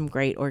funders, some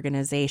great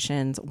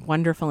organizations,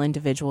 wonderful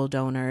individual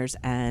donors,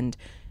 and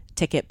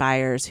ticket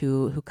buyers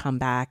who come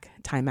back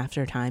time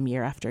after time,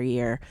 year after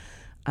year.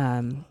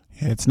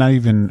 It's not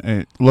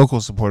even local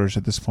supporters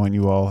at this point.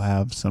 You all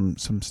have some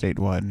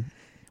statewide.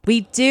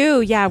 We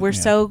do. Yeah. We're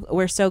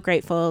so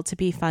grateful to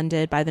be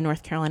funded by the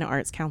North Carolina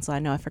Arts Council. I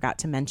know I forgot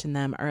to mention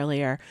them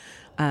earlier,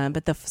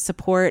 but the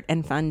support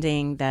and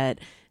funding that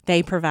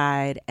they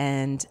provide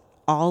and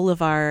all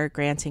of our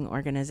granting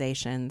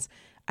organizations,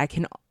 I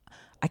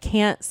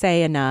can't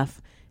say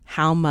enough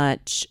how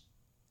much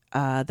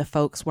the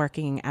folks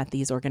working at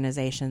these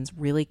organizations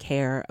really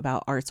care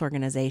about arts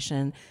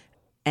organization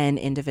and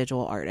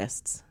individual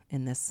artists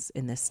in this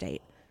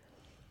state.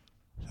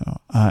 So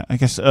I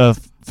guess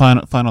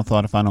final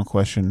thought, a final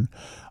question.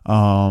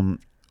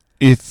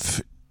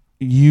 If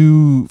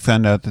you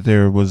found out that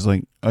there was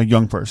like a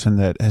young person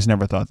that has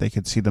never thought they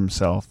could see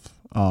themselves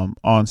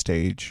on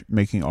stage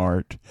making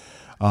art,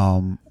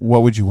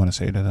 what would you want to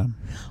say to them?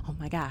 Oh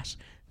my gosh.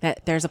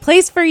 That there's a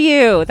place for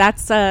you.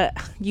 That's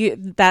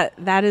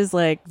that is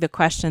like the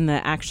question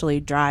that actually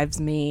drives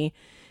me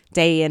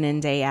day in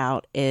and day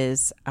out,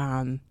 is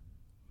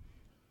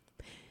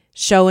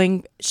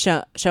showing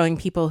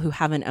people who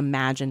haven't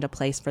imagined a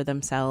place for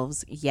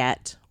themselves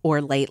yet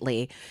or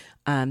lately,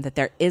 that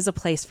there is a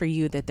place for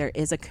you, that there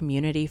is a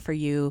community for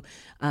you,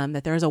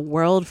 that there is a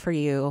world for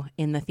you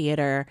in the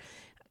theater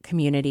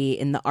community,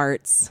 in the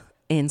arts,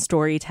 in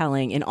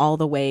storytelling, in all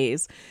the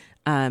ways.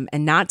 And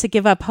not to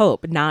give up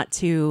hope, not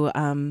to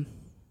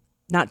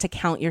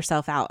count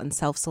yourself out and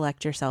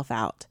self-select yourself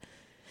out.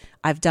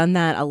 I've done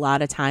that a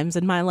lot of times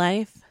in my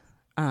life.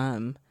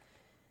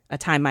 A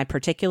time I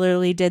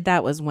particularly did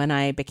that was when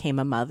I became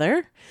a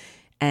mother,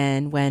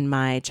 and when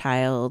my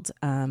child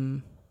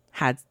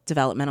had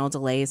developmental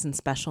delays and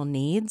special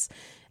needs,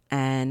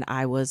 and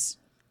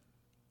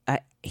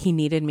he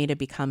needed me to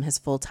become his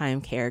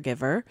full-time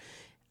caregiver.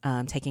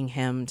 Taking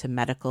him to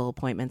medical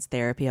appointments,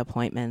 therapy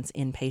appointments,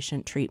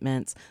 inpatient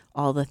treatments,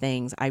 all the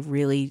things. I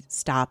really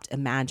stopped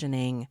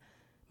imagining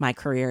my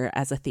career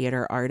as a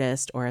theater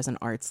artist or as an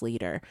arts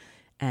leader.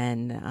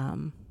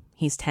 And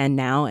he's 10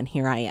 now, and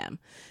here I am.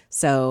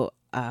 So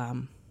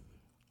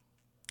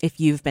if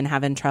you've been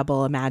having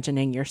trouble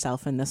imagining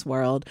yourself in this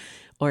world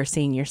or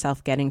seeing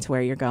yourself getting to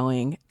where you're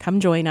going,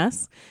 come join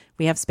us.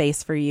 We have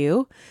space for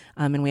you,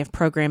 and we have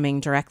programming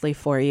directly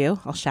for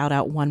you. I'll shout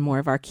out one more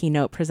of our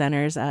keynote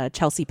presenters,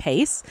 Chelsea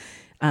Pace.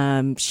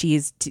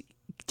 She's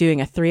doing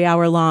a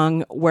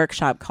 3-hour-long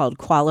workshop called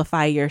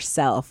Qualify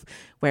Yourself,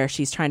 where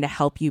she's trying to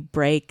help you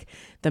break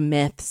the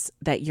myths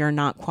that you're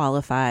not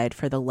qualified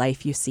for the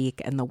life you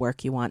seek and the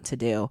work you want to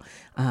do,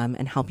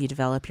 and help you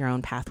develop your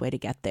own pathway to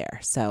get there.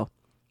 So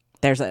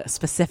there's a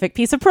specific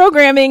piece of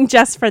programming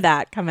just for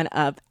that coming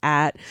up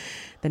at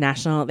the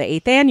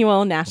 8th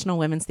Annual National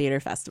Women's Theater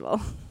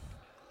Festival.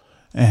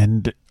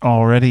 And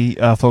already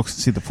folks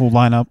can see the full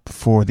lineup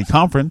for the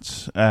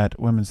conference at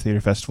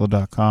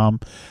womenstheaterfestival.com.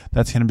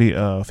 That's going to be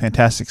a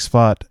fantastic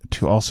spot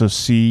to also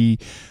see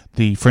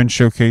the Fringe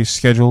Showcase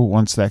schedule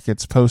once that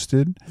gets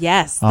posted.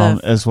 Yes.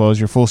 As well as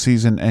your full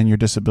season and your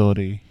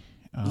disability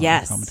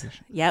yes.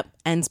 Yep.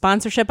 And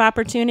sponsorship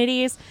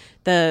opportunities.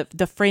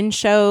 The Fringe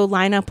Show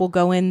lineup will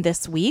go in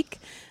this week,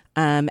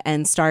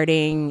 and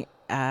starting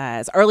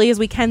as early as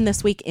we can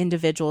this week,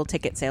 individual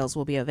ticket sales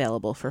will be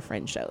available for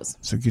Fringe shows.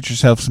 So get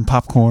yourself some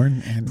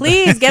popcorn. And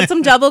please get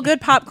some double good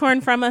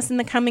popcorn from us in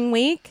the coming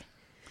week.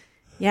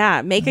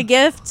 Yeah, make a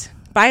gift,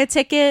 buy a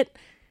ticket,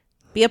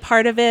 be a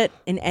part of it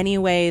in any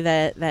way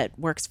that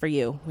works for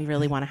you. We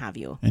really want to have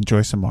you.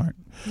 Enjoy some art.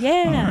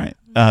 Yeah.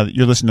 All right.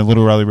 You're listening to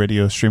Little Raleigh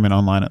Radio, streaming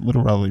online at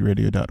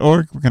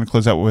littleraleigh.org. We're going to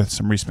close out with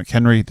some Reese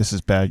McHenry. This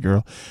is Bad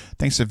Girl.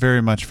 Thanks so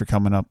very much for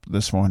coming up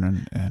this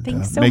morning and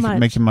Thanks so much.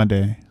 making my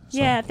day. So.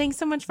 Yeah, thanks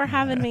so much for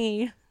having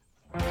me.